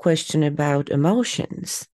my question about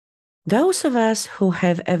emotions. Those of us who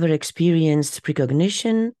have ever experienced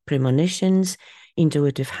precognition, premonitions,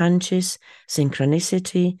 intuitive hunches,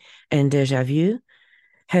 synchronicity, and déjà vu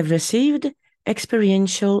have received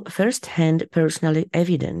experiential first-hand personal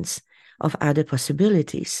evidence of other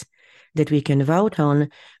possibilities that we can vote on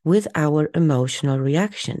with our emotional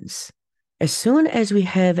reactions. As soon as we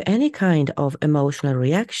have any kind of emotional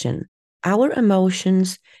reaction, our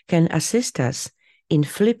emotions can assist us in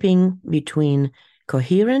flipping between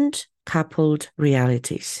coherent, coupled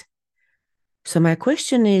realities. So my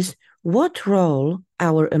question is, what role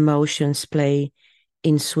our emotions play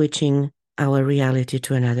in switching our reality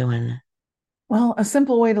to another one? Well, a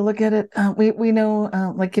simple way to look at it, we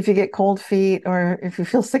know, like if you get cold feet, or if you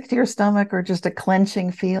feel sick to your stomach, or just a clenching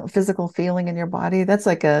physical feeling in your body, that's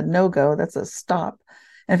like a no-go. That's a stop.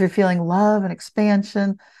 And if you're feeling love and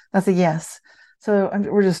expansion, that's a yes. So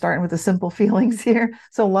we're just starting with the simple feelings here.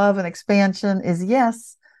 So love and expansion is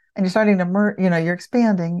yes, and you're starting to you're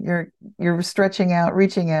expanding, you're stretching out,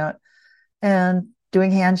 reaching out, and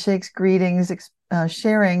doing handshakes, greetings,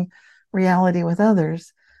 sharing reality with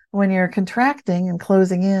others. When you're contracting and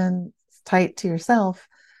closing in tight to yourself,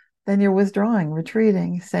 then you're withdrawing,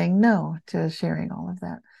 retreating, saying no to sharing all of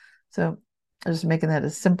that. So I'm just making that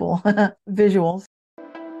as simple visuals.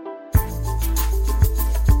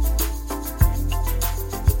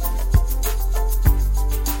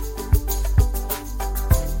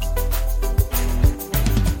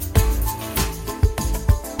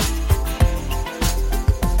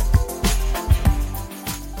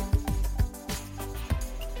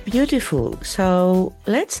 Beautiful. So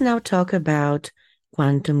let's now talk about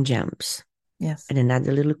quantum jumps. Yes. And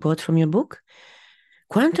another little quote from your book.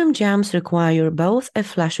 Quantum jumps require both a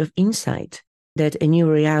flash of insight that a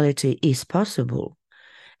new reality is possible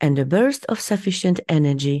and a burst of sufficient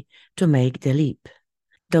energy to make the leap.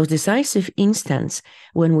 those decisive instants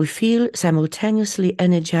when we feel simultaneously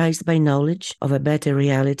energized by knowledge of a better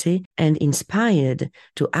reality and inspired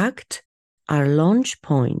to act, are launch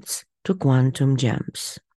points to quantum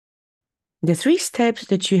jumps. The 3 steps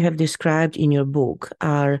that you have described in your book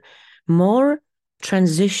are more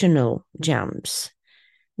transitional jumps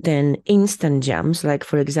than instant jumps, like,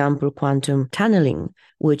 for example, quantum tunneling,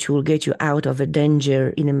 which will get you out of a danger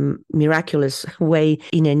in a miraculous way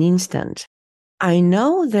in an instant. I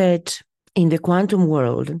know that in the quantum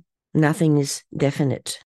world, nothing is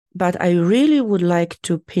definite, but I really would like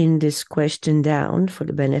to pin this question down for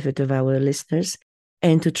the benefit of our listeners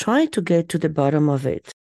and to try to get to the bottom of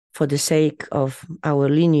it for the sake of our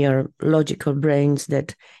linear, logical brains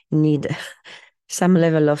that need some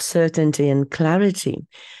level of certainty and clarity.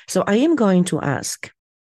 So I am going to ask,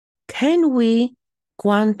 can we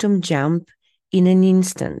quantum jump in an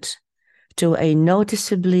instant to a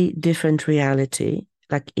noticeably different reality,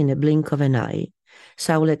 like in a blink of an eye?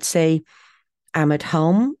 So let's say I'm at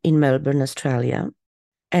home in Melbourne, Australia,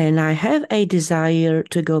 and I have a desire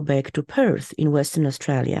to go back to Perth in Western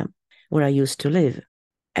Australia, where I used to live,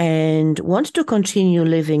 and want to continue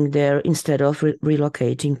living there instead of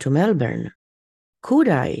relocating to Melbourne. Could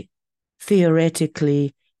I,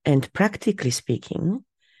 theoretically and practically speaking,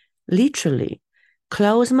 literally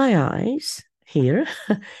close my eyes here,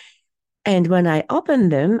 and when I open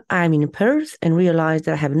them, I'm in Perth and realize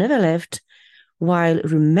that I have never left, while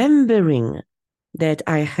remembering that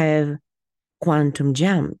I have quantum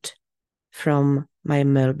jumped from my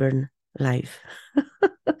Melbourne life?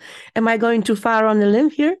 Am I going too far on the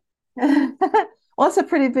limb here? Well, it's a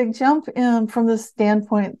pretty big jump from the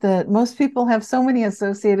standpoint that most people have so many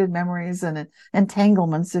associated memories and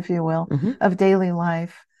entanglements, if you will, of daily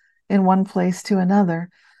life in one place to another.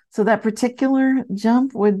 So that particular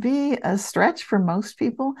jump would be a stretch for most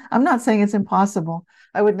people. I'm not saying it's impossible.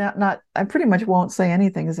 I would I pretty much won't say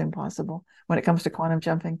anything is impossible when it comes to quantum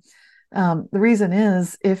jumping. The reason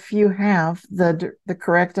is if you have the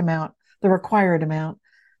correct amount, the required amount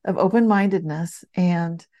of open-mindedness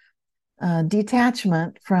and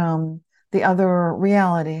detachment from the other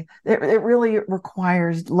reality. It really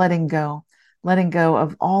requires letting go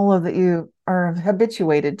of all of that you are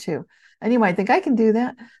habituated to. And you might think, I can do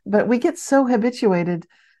that, but we get so habituated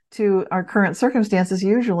to our current circumstances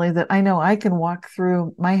usually that I know I can walk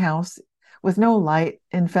through my house with no light,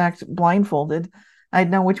 in fact, blindfolded. I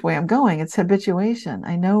know which way I'm going. It's habituation.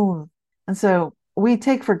 I know. And so we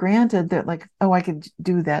take for granted that, like, oh, I could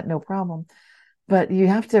do that, no problem. But you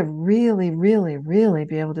have to really, really, really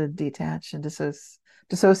be able to detach and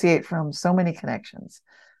dissociate from so many connections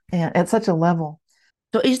and at such a level.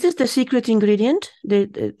 So is this the secret ingredient,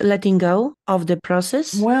 the letting go of the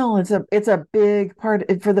process? Well, it's a big part.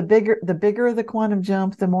 For the bigger the quantum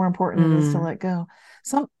jump, the more important it is to let go.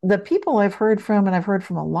 The people I've heard from, and I've heard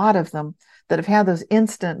from a lot of them that have had those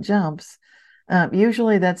instant jumps,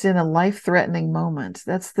 usually that's in a life-threatening moment.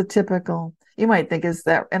 That's the typical, you might think is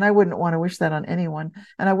that, and I wouldn't want to wish that on anyone.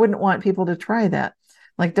 And I wouldn't want people to try that.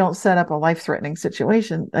 Like, don't set up a life-threatening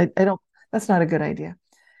situation. I don't, that's not a good idea.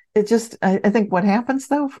 It just, I think what happens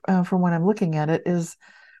though, from when I'm looking at it, is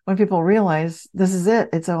when people realize this is it,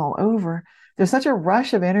 it's all over. There's such a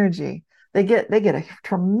rush of energy. They get a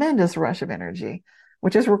tremendous rush of energy,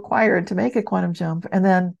 which is required to make a quantum jump. And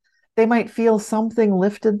then they might feel something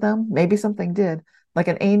lifted them. Maybe something did, like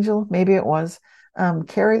an angel, maybe it was,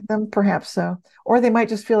 carried them, perhaps so. Or they might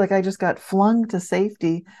just feel like I just got flung to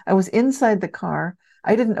safety. I was inside the car.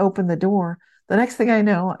 I didn't open the door. The next thing I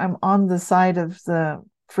know, I'm on the side of the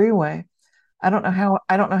freeway. I don't know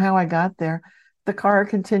how I got there. The car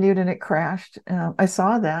continued and it crashed. I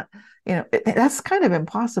saw that. That's kind of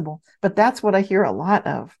impossible, but that's what I hear a lot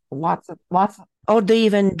of. Lots of. Or they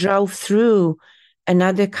even drove through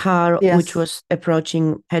another car, yes, which was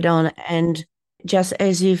approaching head on, and just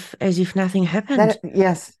as if nothing happened.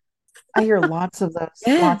 Yes, I hear lots of those.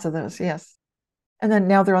 Yeah. Lots of those. Yes, and then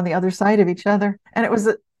now they're on the other side of each other, and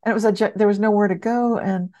there was nowhere to go,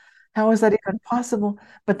 and how is that even possible?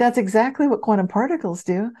 But that's exactly what quantum particles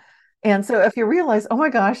do. And so if you realize, oh my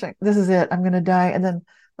gosh, this is it, I'm going to die, and then,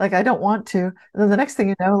 like, I don't want to, and then the next thing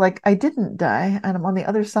you know, like, I didn't die, and I'm on the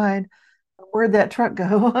other side. Where'd that truck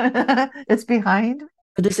go? It's behind.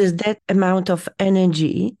 This is that amount of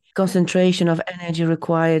energy, concentration of energy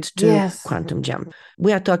required to Yes. quantum jump.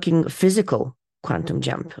 We are talking physical quantum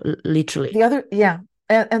jump, literally.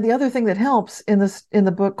 And the other thing that helps in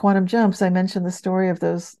the book Quantum Jumps, I mentioned the story of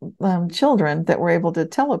those children that were able to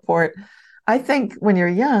teleport. I think when you're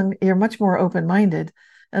young, you're much more open-minded,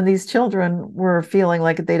 and these children were feeling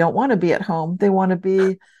like they don't want to be at home. They want to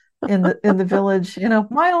be in the village,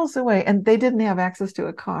 miles away, and they didn't have access to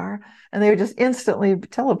a car, and they would just instantly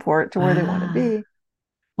teleport to where they want to Ah, be.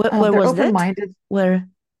 where They're was that? open-minded. Where?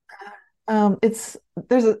 It's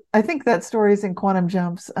there's a I think that story is in Quantum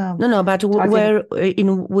Jumps. No, no, but Talking, where,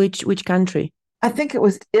 in which country? I think it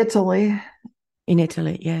was Italy. In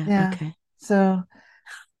Italy. Yeah. Yeah. Okay. So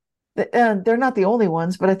they're not the only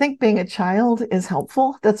ones, but I think being a child is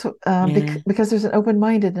helpful. That's Yeah. because there's an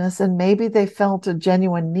open-mindedness, and maybe they felt a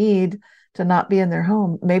genuine need to not be in their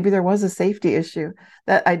home. Maybe there was a safety issue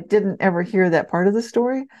that I didn't ever hear that part of the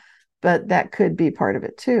story, but that could be part of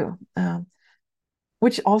it too.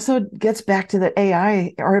 Which also gets back to the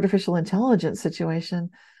AI, artificial intelligence situation.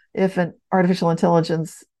 If an artificial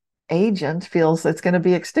intelligence agent feels it's going to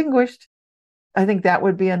be extinguished, I think that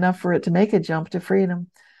would be enough for it to make a jump to freedom.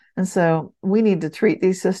 And so we need to treat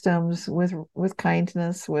these systems with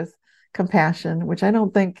kindness, with compassion, which I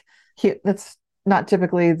don't think that's not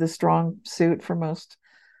typically the strong suit for most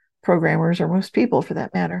programmers or most people for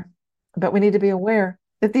that matter. But we need to be aware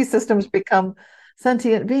if these systems become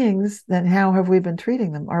sentient beings, then how have we been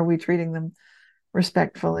treating them? Are we treating them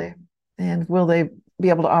respectfully? And will they be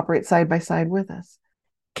able to operate side by side with us?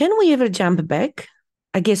 Can we ever jump back?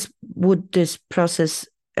 I guess would this process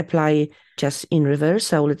apply just in reverse?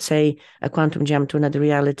 So let's say a quantum jump to another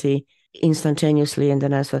reality instantaneously, and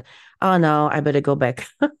then I thought, oh no, I better go back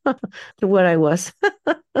to where I was.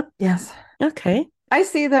 Yes. Okay. I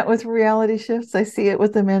see that with reality shifts. I see it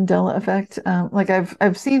with the Mandela effect. Like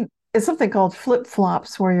I've seen it's something called flip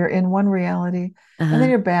flops, where you're in one reality and then Uh-huh.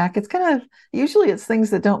 you're back. It's kind of usually it's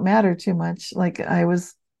things that don't matter too much. Like I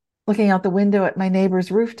was looking out the window at my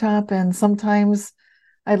neighbor's rooftop, and sometimes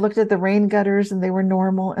I looked at the rain gutters and they were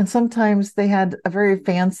normal, and sometimes they had a very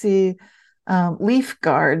fancy leaf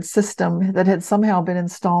guard system that had somehow been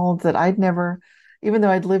installed that I'd never, even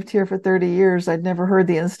though I'd lived here for 30 years, I'd never heard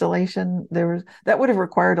the installation. That would have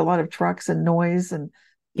required a lot of trucks and noise. And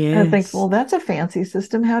I think, Yes. well, that's a fancy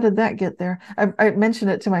system. How did that get there? I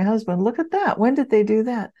mentioned it to my husband. Look at that. When did they do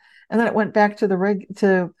that? And then it went back to the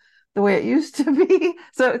way it used to be.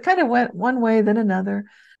 So it kind of went one way, then another.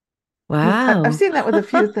 I've Wow. seen that with a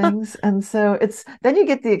few things. And so it's then you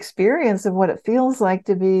get the experience of what it feels like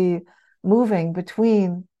to be moving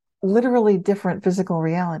between literally different physical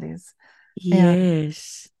realities. And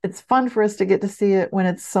Yes. it's fun for us to get to see it when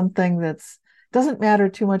it's something that's doesn't matter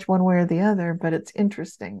too much one way or the other, but it's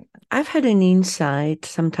interesting. I've had an insight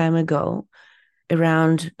some time ago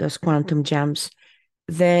around those quantum jumps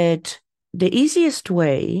that the easiest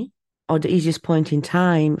way or the easiest point in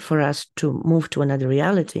time for us to move to another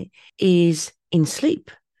reality is in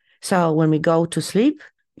sleep. So when we go to sleep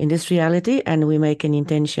in this reality and we make an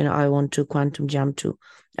intention, I want to quantum jump to,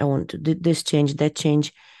 I want to do this change, that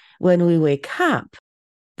change. When we wake up,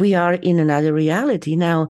 we are in another reality.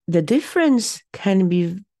 Now, the difference can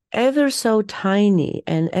be ever so tiny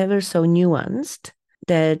and ever so nuanced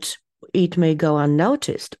that it may go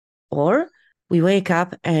unnoticed. Or we wake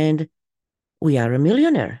up and we are a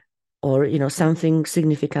millionaire, or something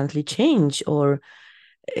significantly changed, or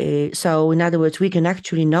so in other words, we can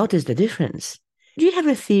actually notice the difference. Do you have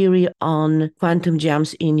a theory on quantum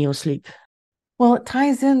jumps in your sleep? Well, it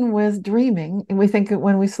ties in with dreaming. We think that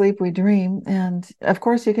when we sleep, we dream. And of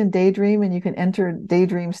course, you can daydream and you can enter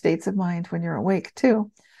daydream states of mind when you're awake too.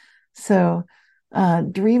 So,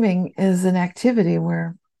 dreaming is an activity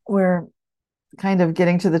where we're kind of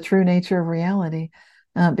getting to the true nature of reality.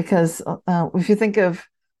 Because if you think of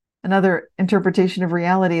another interpretation of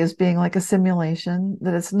reality as being like a simulation,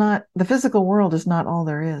 that it's not, the physical world is not all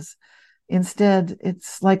there is. Instead,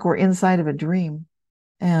 it's like we're inside of a dream.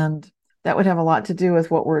 And that would have a lot to do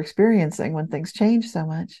with what we're experiencing when things change so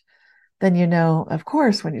much. Then, of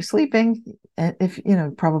course, when you're sleeping, if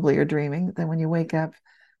probably you're dreaming, then when you wake up,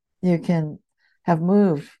 you can have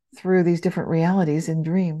moved through these different realities in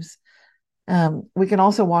dreams. We can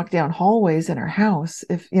also walk down hallways in our house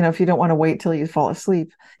if you don't want to wait till you fall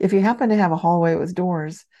asleep. If you happen to have a hallway with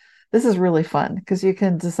doors, this is really fun because you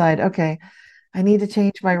can decide, okay, I need to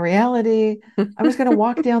change my reality. I'm just going to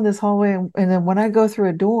walk down this hallway, and then when I go through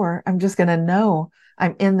a door, I'm just going to know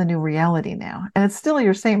I'm in the new reality now. And it's still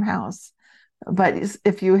your same house. But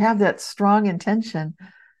if you have that strong intention,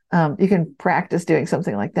 you can practice doing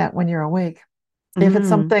something like that when you're awake. If it's Mm.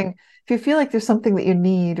 something, if you feel like there's something that you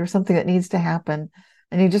need or something that needs to happen,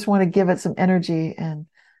 and you just want to give it some energy and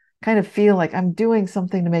kind of feel like I'm doing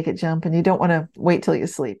something to make it jump, and you don't want to wait till you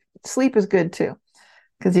sleep. Sleep is good too,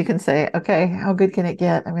 because you can say, okay, how good can it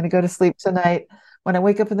get? I'm going to go to sleep tonight. When I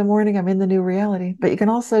wake up in the morning, I'm in the new reality. But you can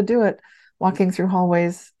also do it walking through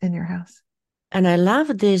hallways in your house. And I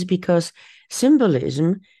love this because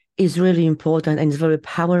symbolism is really important and is very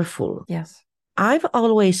powerful. Yes. I've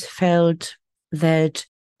always felt that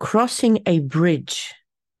crossing a bridge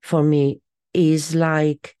for me is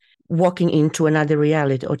like walking into another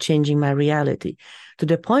reality or changing my reality to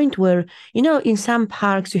the point where, in some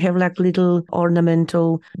parks you have like little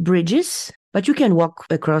ornamental bridges, but you can walk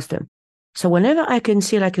across them. So whenever I can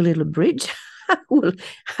see like a little bridge,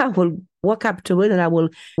 I will walk up to it and I will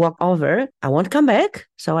walk over. I won't come back.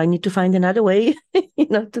 So I need to find another way,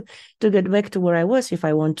 to get back to where I was if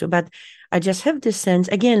I want to. But I just have this sense,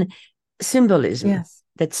 again, symbolism. Yes.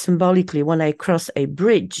 That symbolically, when I cross a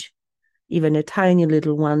bridge, even a tiny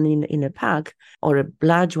little one in a park or a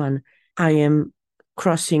large one, I am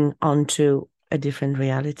crossing onto a different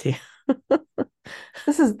reality.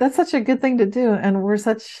 That's such a good thing to do. And we're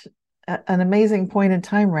such an amazing point in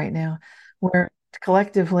time right now where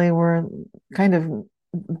collectively we're kind of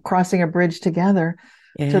crossing a bridge together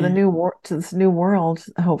to this new world,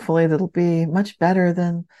 hopefully that'll be much better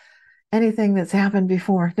than anything that's happened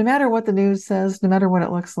before. No matter what the news says, no matter what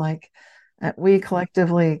it looks like, we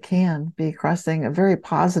collectively can be crossing a very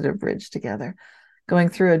positive bridge together, going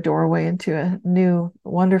through a doorway into a new,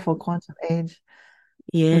 wonderful quantum age.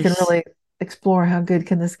 Yes. We can really explore how good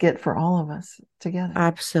can this get for all of us together.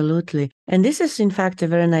 Absolutely. And this is, in fact, a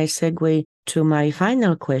very nice segue to my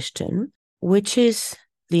final question, which is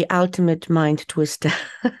the ultimate mind twister.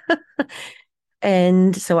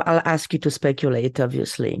 And so I'll ask you to speculate,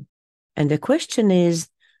 obviously. And the question is,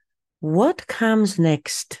 what comes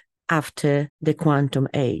next after the quantum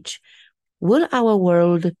age? Will our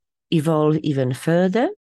world evolve even further?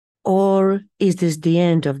 Or is this the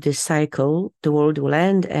end of this cycle? The world will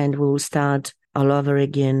end and we'll start all over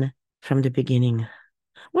again from the beginning.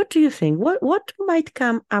 What do you think? What might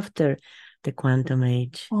come after the quantum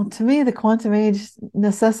age? Well, to me, the quantum age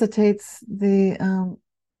necessitates the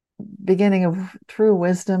beginning of true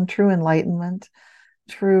wisdom, true enlightenment,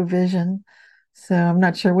 true vision. So I'm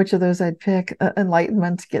not sure which of those I'd pick.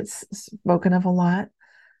 Enlightenment gets spoken of a lot.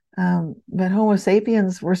 But Homo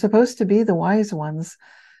sapiens, we're supposed to be the wise ones.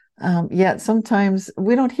 Yet sometimes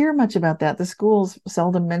we don't hear much about that. The schools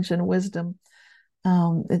seldom mention wisdom.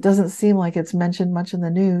 It doesn't seem like it's mentioned much in the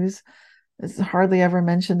news. It's hardly ever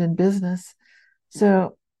mentioned in business.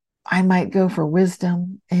 So I might go for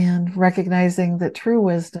wisdom and recognizing that true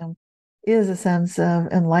wisdom is a sense of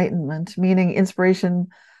enlightenment, meaning inspiration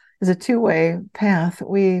is a two-way path.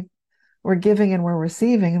 We're giving and we're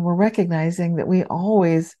receiving, and we're recognizing that we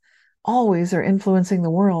always are influencing the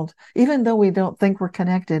world. Even though we don't think we're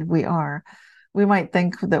connected, we are. We might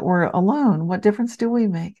think that we're alone. What difference do we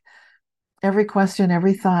make? Every question,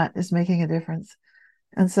 every thought is making a difference.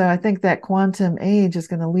 And so I think that quantum age is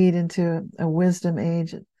going to lead into a wisdom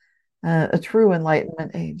age, a true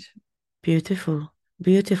enlightenment age. Beautiful.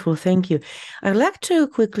 Beautiful. Thank you. I'd like to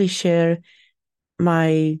quickly share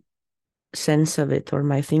my sense of it or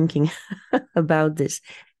my thinking about this.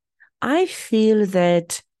 I feel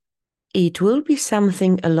that it will be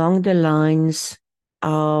something along the lines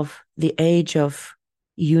of the age of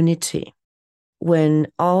unity, when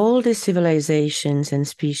all the civilizations and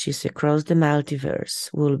species across the multiverse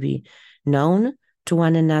will be known to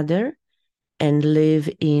one another and live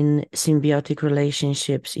in symbiotic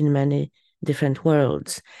relationships in many different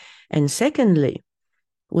worlds. And secondly,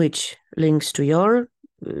 which links to your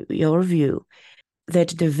view, that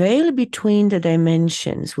the veil between the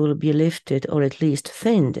dimensions will be lifted or at least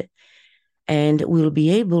thinned, and we'll be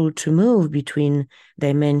able to move between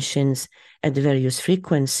dimensions at various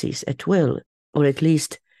frequencies at will, or at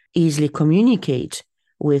least easily communicate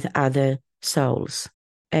with other souls.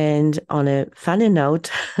 And on a funny note,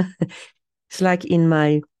 it's like in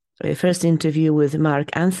my first interview with Mark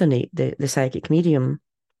Anthony, the psychic medium,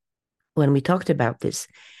 when we talked about this.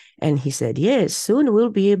 And he said, yes, soon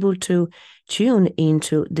we'll be able to tune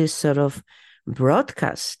into this sort of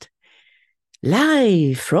broadcast.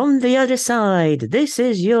 Live from the other side, this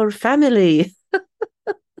is your family.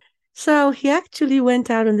 So he actually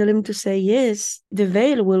went out on the limb to say, yes, the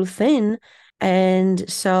veil will thin, and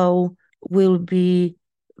so we'll be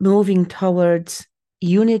moving towards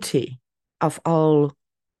unity of all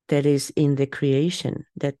that is in the creation.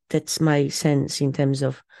 That's my sense in terms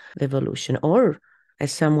of evolution. Or,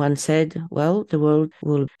 as someone said, well, the world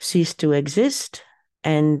will cease to exist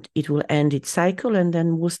and it will end its cycle, and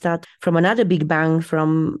then we'll start from another big bang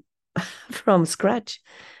from scratch,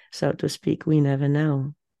 so to speak. We never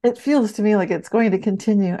know. It feels to me like it's going to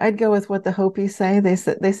continue. I'd go with what the Hopis say. They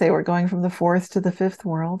say we're going from the fourth to the fifth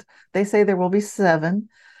world. They say there will be seven.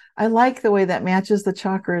 I like the way that matches the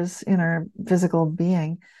chakras in our physical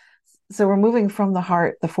being. So we're moving from the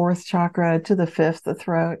heart, the fourth chakra, to the fifth, the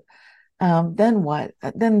throat. Then what?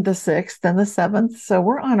 Then the sixth, then the seventh. So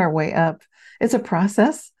we're on our way up. It's a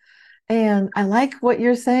process. And I like what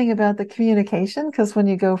you're saying about the communication, because when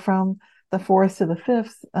you go from the fourth to the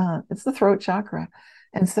fifth, it's the throat chakra.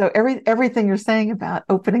 And so everything you're saying about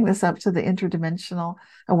opening this up to the interdimensional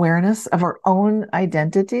awareness of our own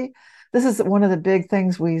identity, this is one of the big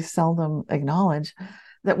things we seldom acknowledge,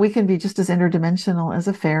 that we can be just as interdimensional as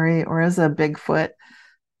a fairy or as a Bigfoot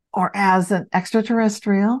or as an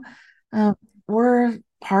extraterrestrial. We're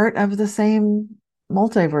part of the same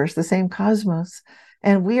multiverse, the same cosmos,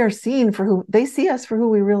 and we are seen for who they see us for who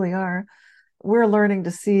we really are. We're learning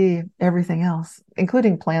to see everything else,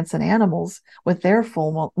 including plants and animals with their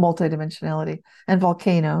full multidimensionality, and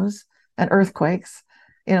volcanoes and earthquakes,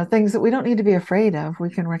 things that we don't need to be afraid of.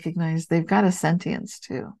 We can recognize they've got a sentience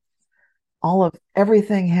too.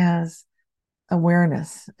 Everything has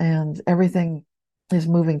awareness, and everything is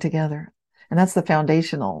moving together. And that's the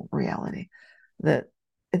foundational reality, that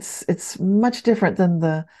it's much different than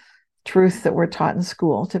the truth that we're taught in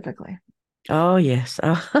school typically. Oh, yes.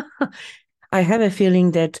 I have a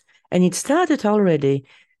feeling that, and it started already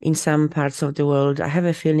in some parts of the world, I have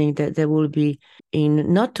a feeling that there will be,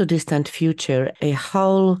 in not too distant future, a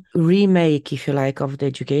whole remake, if you like, of the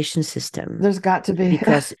education system. There's got to be.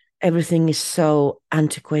 Because everything is so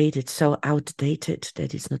antiquated, so outdated,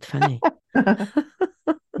 that it's not funny.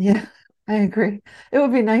 Yeah, I agree. It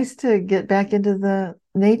would be nice to get back into the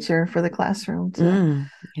nature for the classroom to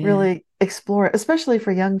really explore it, especially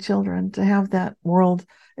for young children, to have that world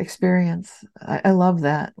experience. I love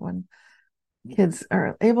that when kids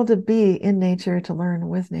are able to be in nature, to learn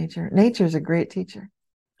with nature. Nature's a great teacher.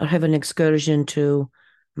 Or have an excursion to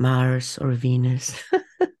Mars or Venus.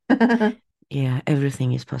 Yeah,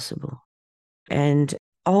 everything is possible. And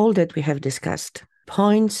all that we have discussed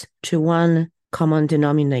points to one common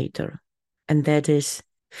denominator, and that is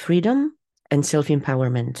freedom and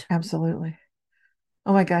self-empowerment. Absolutely.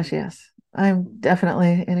 Oh my gosh, yes. I'm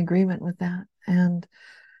definitely in agreement with that. And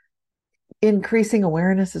increasing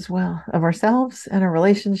awareness as well of ourselves and our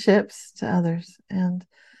relationships to others. And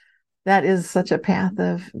that is such a path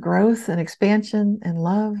of growth and expansion and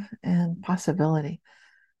love and possibility.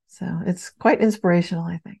 So it's quite inspirational,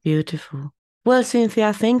 I think. Beautiful. Well,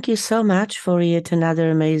 Cynthia, thank you so much for yet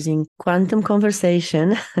another amazing quantum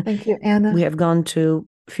conversation. Thank you, Anna. We have gone to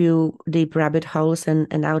a few deep rabbit holes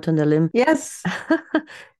and out on the limb. Yes.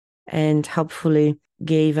 And hopefully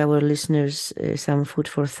gave our listeners some food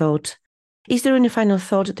for thought. Is there any final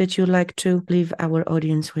thought that you'd like to leave our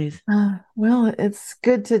audience with? Well, it's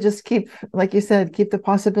good to just keep, like you said, keep the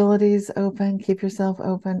possibilities open, keep yourself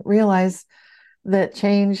open, realize that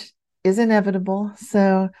change is inevitable.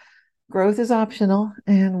 So growth is optional,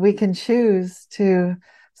 and we can choose to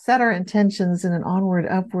set our intentions in an onward,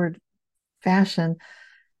 upward fashion.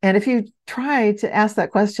 And if you try to ask that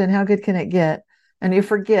question, how good can it get? And you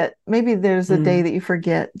forget, maybe there's a day that you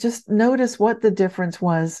forget, just notice what the difference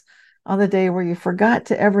was on the day where you forgot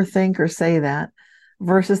to ever think or say that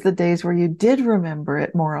versus the days where you did remember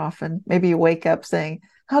it more often. Maybe you wake up saying,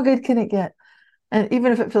 how good can it get? And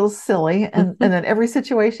even if it feels silly, and then every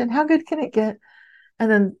situation, how good can it get?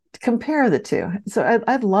 And then compare the two. So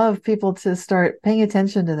I'd love people to start paying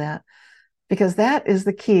attention to that, because that is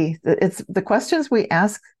the key. It's the questions we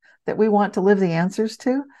ask that we want to live the answers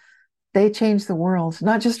to. They change the world,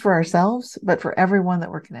 not just for ourselves, but for everyone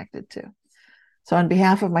that we're connected to. So on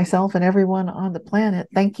behalf of myself and everyone on the planet,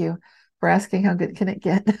 thank you for asking how good can it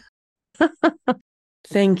get?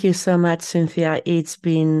 Thank you so much, Cynthia. It's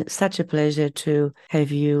been such a pleasure to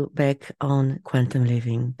have you back on Quantum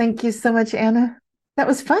Living. Thank you so much, Anna. That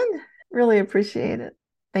was fun. Really appreciate it.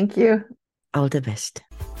 Thank you. All the best.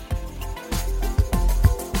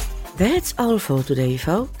 That's all for today,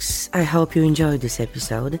 folks. I hope you enjoyed this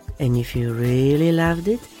episode, and if you really loved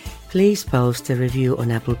it, please post a review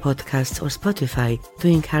on Apple Podcasts or Spotify to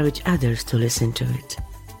encourage others to listen to it.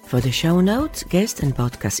 For the show notes, guest and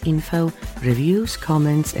podcast info, reviews,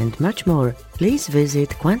 comments, and much more, please visit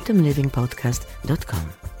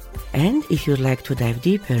quantumlivingpodcast.com. And if you'd like to dive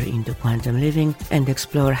deeper into quantum living and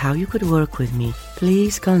explore how you could work with me,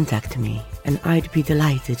 please contact me, and I'd be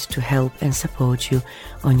delighted to help and support you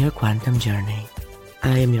on your quantum journey.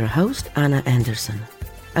 I am your host, Anna Anderson.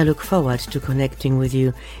 I look forward to connecting with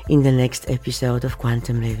you in the next episode of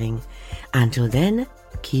Quantum Living. Until then,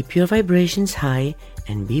 keep your vibrations high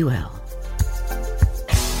and be well.